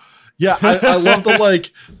too. Yeah, I love and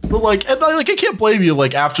like, I can't blame you.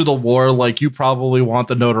 Like after the war, like you probably want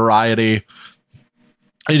the notoriety,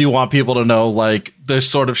 and you want people to know like this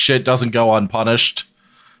sort of shit doesn't go unpunished.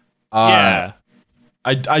 I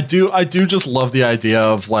do just love the idea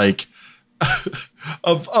of like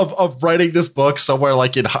of writing this book somewhere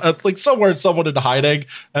like somewhere someone in hiding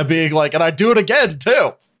and being like, and I do it again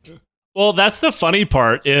too. Well, that's the funny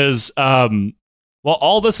part is while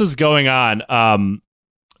all this is going on,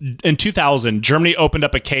 in 2000, Germany opened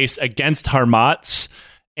up a case against Harmatz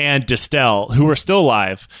and Distel, who were still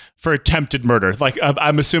alive, for attempted murder. Like,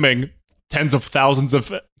 I'm assuming tens of thousands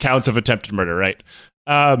of counts of attempted murder, right?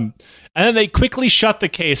 And then they quickly shut the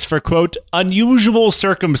case for, quote, unusual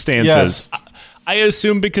circumstances. Yes. I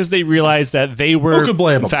assume because they realized that they were,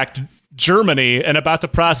 in fact, Germany and about to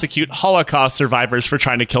prosecute Holocaust survivors for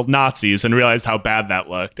trying to kill Nazis and realized how bad that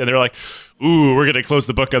looked. And they're like, ooh, we're going to close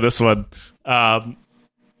the book on this one.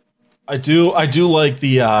 I do like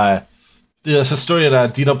the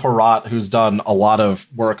historian Dina Porat, who's done a lot of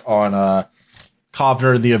work on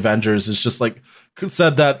Kovner and the Avengers, is just like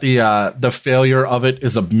said that the failure of it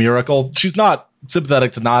is a miracle. She's not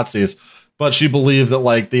sympathetic to Nazis, but she believed that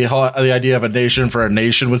like the idea of a nation for a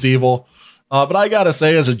nation was evil. But I gotta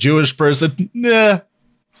say, as a Jewish person, they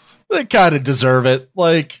kind of deserve it.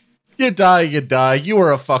 Like you die, you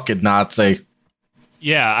were a fucking Nazi.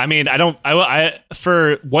 Yeah, I mean, I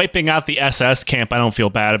for wiping out the SS camp, I don't feel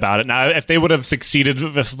bad about it. Now, if they would have succeeded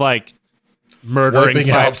with like murdering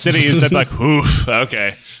Wiping 5 out. cities, I'd be like, oof,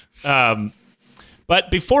 okay. But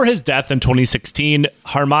before his death in 2016,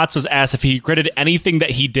 Harmatz was asked if he regretted anything that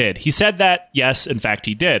he did. He said that, yes, in fact,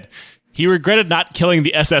 he did. He regretted not killing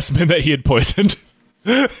the SS men that he had poisoned.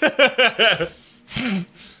 Wait,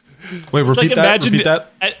 repeat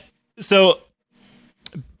that. So,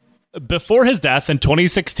 before his death in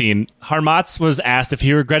 2016, Harmatz was asked if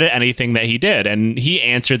he regretted anything that he did, and he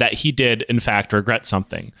answered that he did, in fact, regret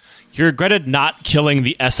something. He regretted not killing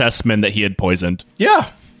the SS men that he had poisoned. Yeah,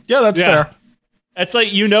 that's fair. It's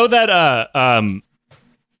like, you know that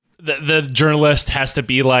the journalist has to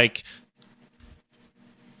be like,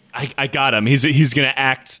 I got him. He's going to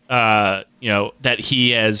act, that he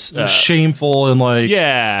has shameful and like,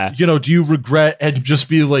 do you regret, and just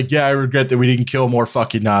be like, yeah, I regret that we didn't kill more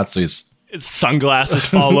fucking Nazis. His sunglasses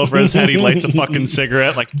fall over his head. He lights a fucking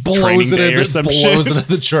cigarette, like blows it in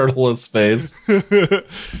the journalist's face.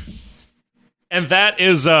 And that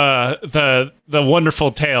is the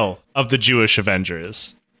wonderful tale of the Jewish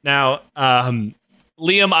Avengers. Now,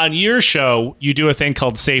 Liam, on your show, you do a thing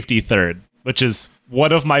called Safety Third, which is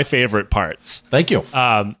one of my favorite parts. Thank you.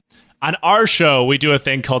 On our show, we do a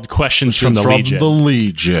thing called Questions from the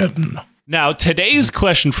Legion. Now, today's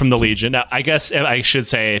question from the Legion, now, I guess I should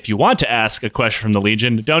say, if you want to ask a question from the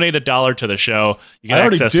Legion, donate $1 to the show. You get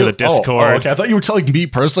access to the Discord. Oh, okay. I thought you were telling me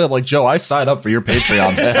personally. I'm like, Joe, I signed up for your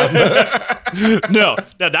Patreon, man. No,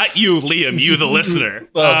 not you, Liam. You, the listener.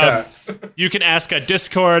 Okay. You can ask a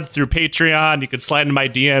Discord through Patreon. You can slide into my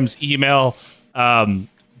DMs, email,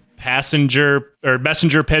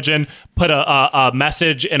 messenger pigeon, put a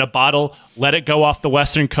message in a bottle, let it go off the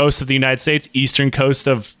western coast of the United States, eastern coast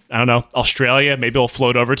of, I don't know, Australia. Maybe it'll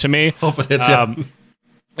float over to me. Hope it hits you.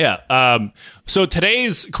 Yeah. So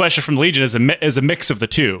today's question from Legion is a mix of the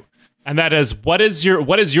two, and that is, what is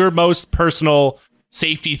your most personal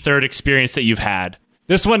safety third experience that you've had?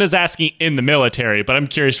 This one is asking in the military, but I'm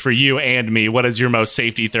curious for you and me, what is your most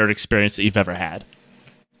safety third experience that you've ever had?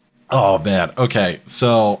 Oh man. Okay.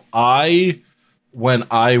 So when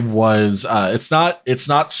I was, it's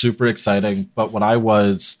not super exciting, but when I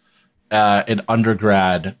was in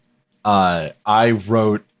undergrad, I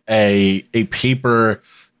wrote a paper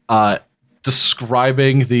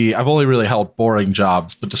describing I've only really held boring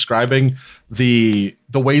jobs, but describing the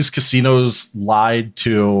ways casinos lied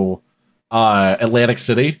to Atlantic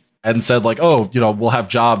City and said like, oh, we'll have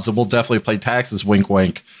jobs and we'll definitely pay taxes, wink,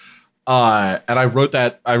 wink. And I wrote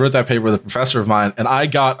that paper with a professor of mine, and I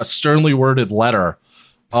got a sternly worded letter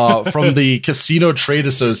from the Casino Trade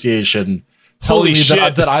Association telling me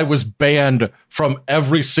that I was banned from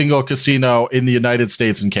every single casino in the United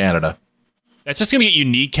States and Canada. That's just gonna get you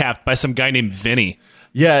kneecapped by some guy named Vinny.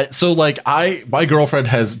 Yeah, so like my girlfriend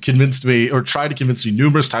has convinced me, or tried to convince me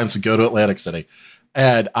numerous times, to go to Atlantic City.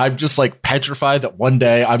 And I'm just like petrified that one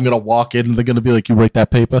day I'm going to walk in and they're going to be like, you write that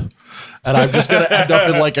paper? And I'm just going to end up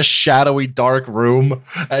in like a shadowy, dark room,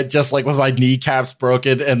 and just like with my kneecaps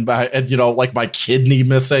broken and like my kidney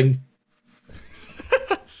missing.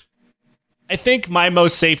 I think my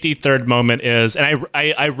most safety third moment is, and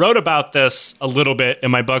I wrote about this a little bit in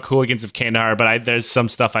my book, Hooligans of Kandahar, but there's some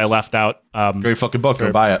stuff I left out. Great fucking book. Go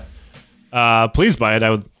buy it. Please buy it.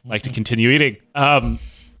 I would like to continue eating.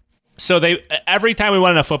 So every time we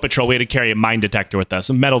went on a foot patrol, we had to carry a mine detector with us,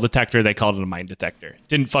 a metal detector. They called it a mine detector.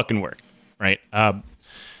 Didn't fucking work, right?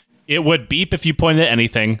 It would beep if you pointed at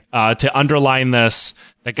anything. To underline this,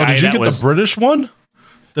 the guy did you get the British one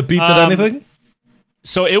that beeped at anything?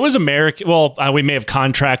 So it was American. Well, we may have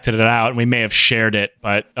contracted it out and we may have shared it,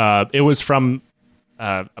 but it was from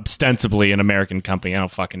ostensibly an American company. I don't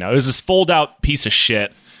fucking know. It was this fold out piece of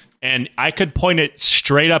shit, and I could point it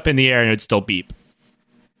straight up in the air and it would still beep.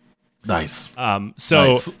 Nice.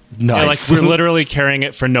 Nice. Like we're literally carrying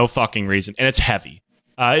it for no fucking reason, and it's heavy.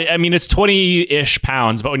 I mean, it's 20-ish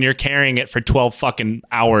pounds, but when you're carrying it for 12 fucking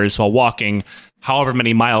hours while walking however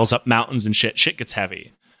many miles up mountains and shit gets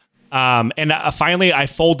heavy. And finally, I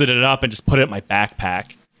folded it up and just put it in my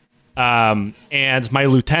backpack. And my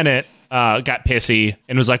lieutenant got pissy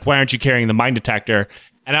and was like, "Why aren't you carrying the mine detector?"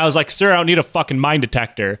 And I was like, "Sir, I don't need a fucking mine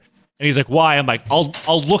detector." And he's like, "Why?" I'm like, I'll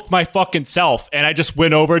look my fucking self. And I just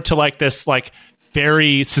went over to like this like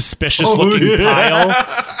very suspicious looking pile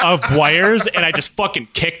of wires, and I just fucking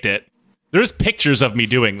kicked it. There's pictures of me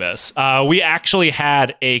doing this. We actually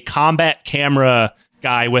had a combat camera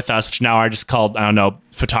guy with us, which now are just called, I don't know,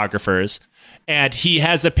 photographers. And he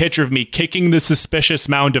has a picture of me kicking the suspicious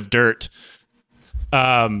mound of dirt.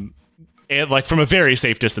 And like from a very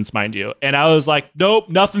safe distance, mind you. And I was like, "Nope,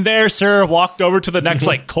 nothing there, sir." Walked over to the next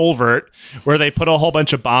like culvert where they put a whole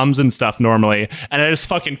bunch of bombs and stuff normally. And I just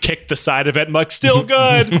fucking kicked the side of it. I'm like, "Still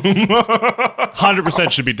good."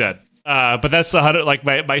 100% should be dead. But that's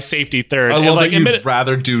my safety third. I love that you'd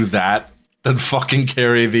rather do that than fucking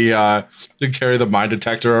carry the mine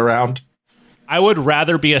detector around. I would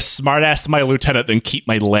rather be a smartass to my lieutenant than keep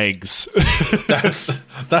my legs. That's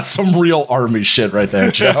some real army shit right there,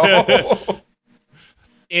 Joe.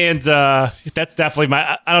 And that's definitely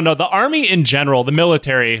I don't know, the army in general, the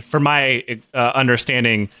military, for my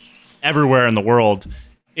understanding, everywhere in the world,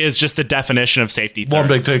 is just the definition of safety third. One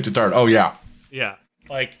big take to third. Oh, yeah. Yeah.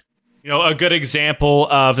 Like, a good example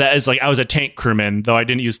of that is like I was a tank crewman, though I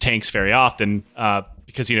didn't use tanks very often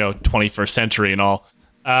because, 21st century and all.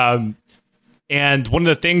 And one of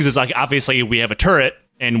the things is like, obviously we have a turret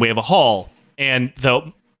and we have a hull, and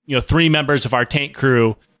the 3 members of our tank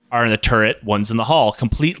crew are in the turret, one's in the hull,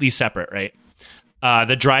 completely separate, right?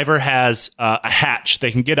 The driver has a hatch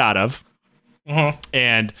they can get out of,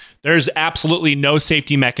 and there's absolutely no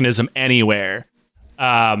safety mechanism anywhere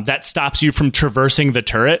that stops you from traversing the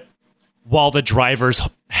turret while the driver's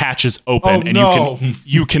hatch is open,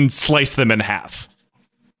 you can slice them in half.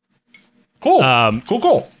 Cool.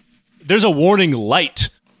 Cool. There's a warning light,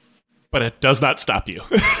 but it does not stop you.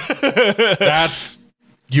 That's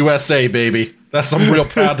USA, baby. That's some real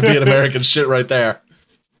proud to be an American shit right there.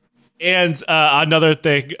 And another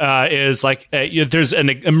thing is like there's an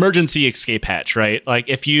emergency escape hatch, right? Like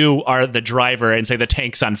if you are the driver and say the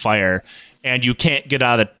tank's on fire and you can't get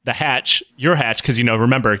out of the hatch, your hatch, because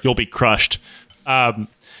remember, you'll be crushed.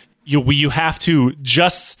 You have to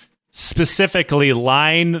just specifically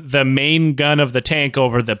line the main gun of the tank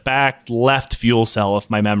over the back left fuel cell, if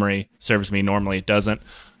my memory serves me. Normally it doesn't,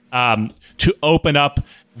 to open up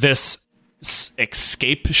this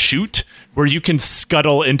escape chute where you can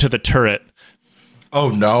scuttle into the turret. Oh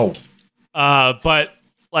no. But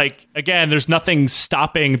like, again, there's nothing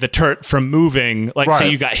stopping the turret from moving. Like, say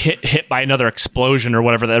Right. you got hit by another explosion or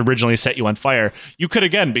whatever that originally set you on fire. You could,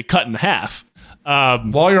 again, be cut in half.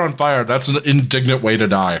 While you're on fire, that's an indignant way to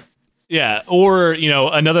die. Yeah. Or,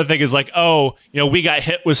 another thing is like, we got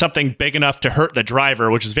hit with something big enough to hurt the driver,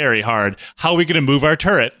 which is very hard. How are we going to move our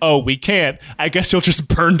turret? Oh, we can't. I guess you'll just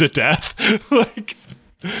burn to death. Like,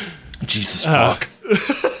 Jesus fuck.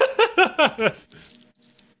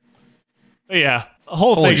 yeah. The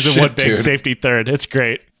whole Holy thing's in shit, one big dude. safety third. It's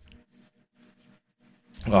great.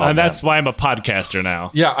 Oh, And man. that's why I'm a podcaster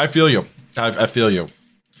now. Yeah, I feel you. I feel you.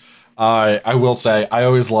 I will say, I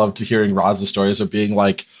always loved hearing Roz's stories of being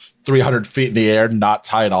like 300 feet in the air, not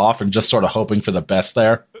tied off, and just sort of hoping for the best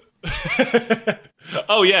there.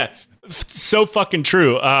 Oh, yeah. So fucking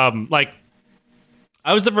true. Like,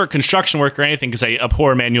 I was never a construction worker or anything because I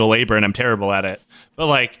abhor manual labor and I'm terrible at it. But,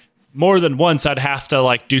 like, more than once, I'd have to,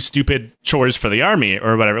 like, do stupid chores for the army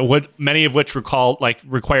or whatever, many of which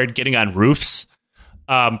required getting on roofs.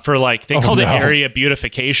 For like they called it area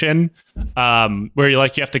beautification, where you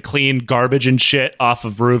have to clean garbage and shit off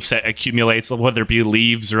of roofs that accumulates, whether it be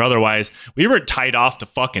leaves or otherwise. We weren't tied off to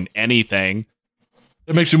fucking anything.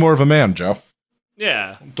 It makes you more of a man, Joe.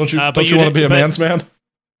 Yeah, Don't you? but Don't you want to be a but man's man?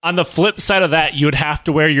 On the flip side of that, you would have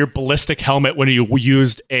to wear your ballistic helmet when you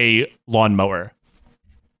used a lawnmower.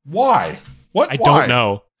 Why? What? I Why?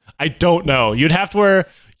 don't know. You'd have to wear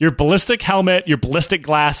your ballistic helmet, your ballistic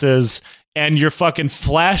glasses, and your fucking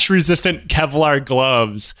flash-resistant Kevlar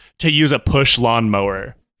gloves to use a push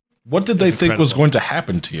lawnmower. What did they think was incredible. going to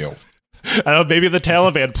happen to you? I don't know, maybe the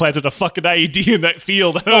Taliban planted a fucking IED in that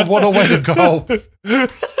field. Oh, what a way to go!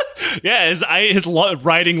 Yeah, his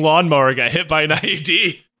riding lawnmower got hit by an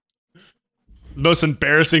IED. The most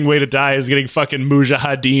embarrassing way to die is getting fucking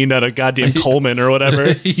Mujahideen at a goddamn Coleman or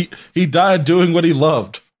whatever. he died doing what he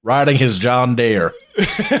loved, riding his John Deere.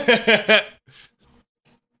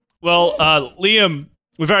 Well, Liam,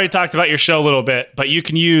 we've already talked about your show a little bit, but you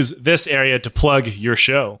can use this area to plug your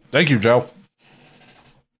show. Thank you, Joe.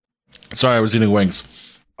 Sorry, I was eating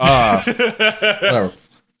wings. Whatever.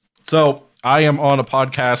 So I am on a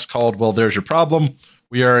podcast called Well, There's Your Problem.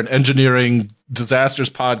 We are an engineering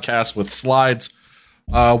disasters podcast with slides.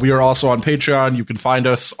 We are also on Patreon. You can find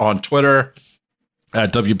us on Twitter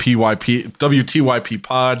at WTYP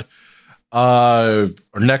Pod. Our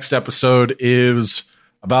next episode is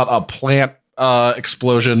about a plant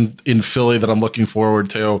explosion in Philly that I'm looking forward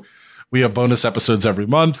to. We have bonus episodes every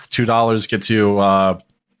month. $2 gets you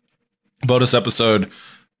bonus episode.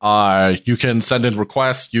 You can send in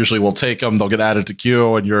requests. Usually we'll take them. They'll get added to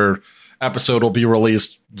queue, and your episode will be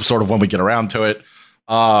released sort of when we get around to it.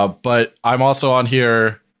 But I'm also on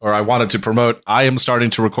here, or I wanted to promote, I am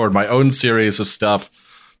starting to record my own series of stuff,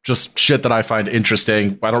 just shit that I find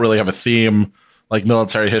interesting. I don't really have a theme like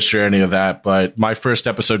military history or any of that, but my first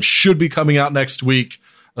episode should be coming out next week,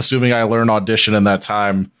 assuming I learn Audition in that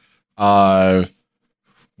time. What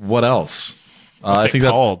else? What's I think it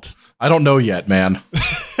that's called? I don't know yet, man.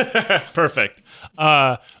 Perfect.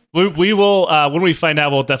 We will when we find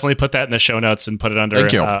out, we'll definitely put that in the show notes and put it under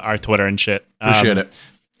Thank you. our Twitter and shit. Appreciate it.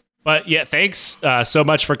 But yeah, thanks so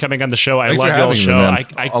much for coming on the show. Thanks I for love your having show. me,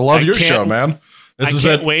 man. I love your show, man. I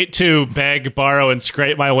can't wait to beg, borrow, and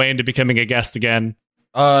scrape my way into becoming a guest again.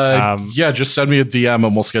 Yeah, just send me a DM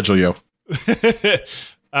and we'll schedule you.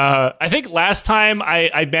 I think last time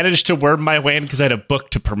I managed to worm my way in because I had a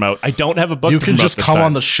book to promote. I don't have a book. You to can promote just this come time.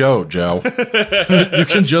 on the show, Joe. You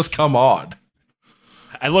can just come on.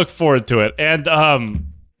 I look forward to it, and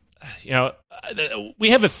we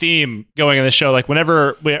have a theme going in the show. Like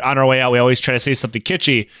whenever we're on our way out, we always try to say something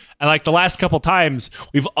kitschy. And like the last couple times,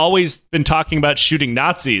 we've always been talking about shooting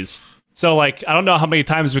Nazis. So like I don't know how many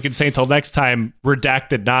times we can say until next time,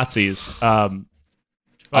 redacted Nazis.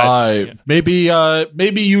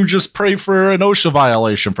 Maybe you just pray for an OSHA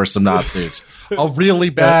violation for some Nazis. A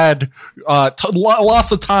really bad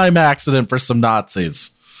loss of time accident for some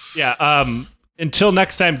Nazis. Yeah. Until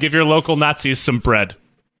next time, give your local Nazis some bread.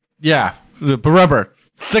 Yeah, but remember,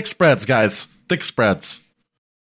 thick spreads, guys. Thick spreads.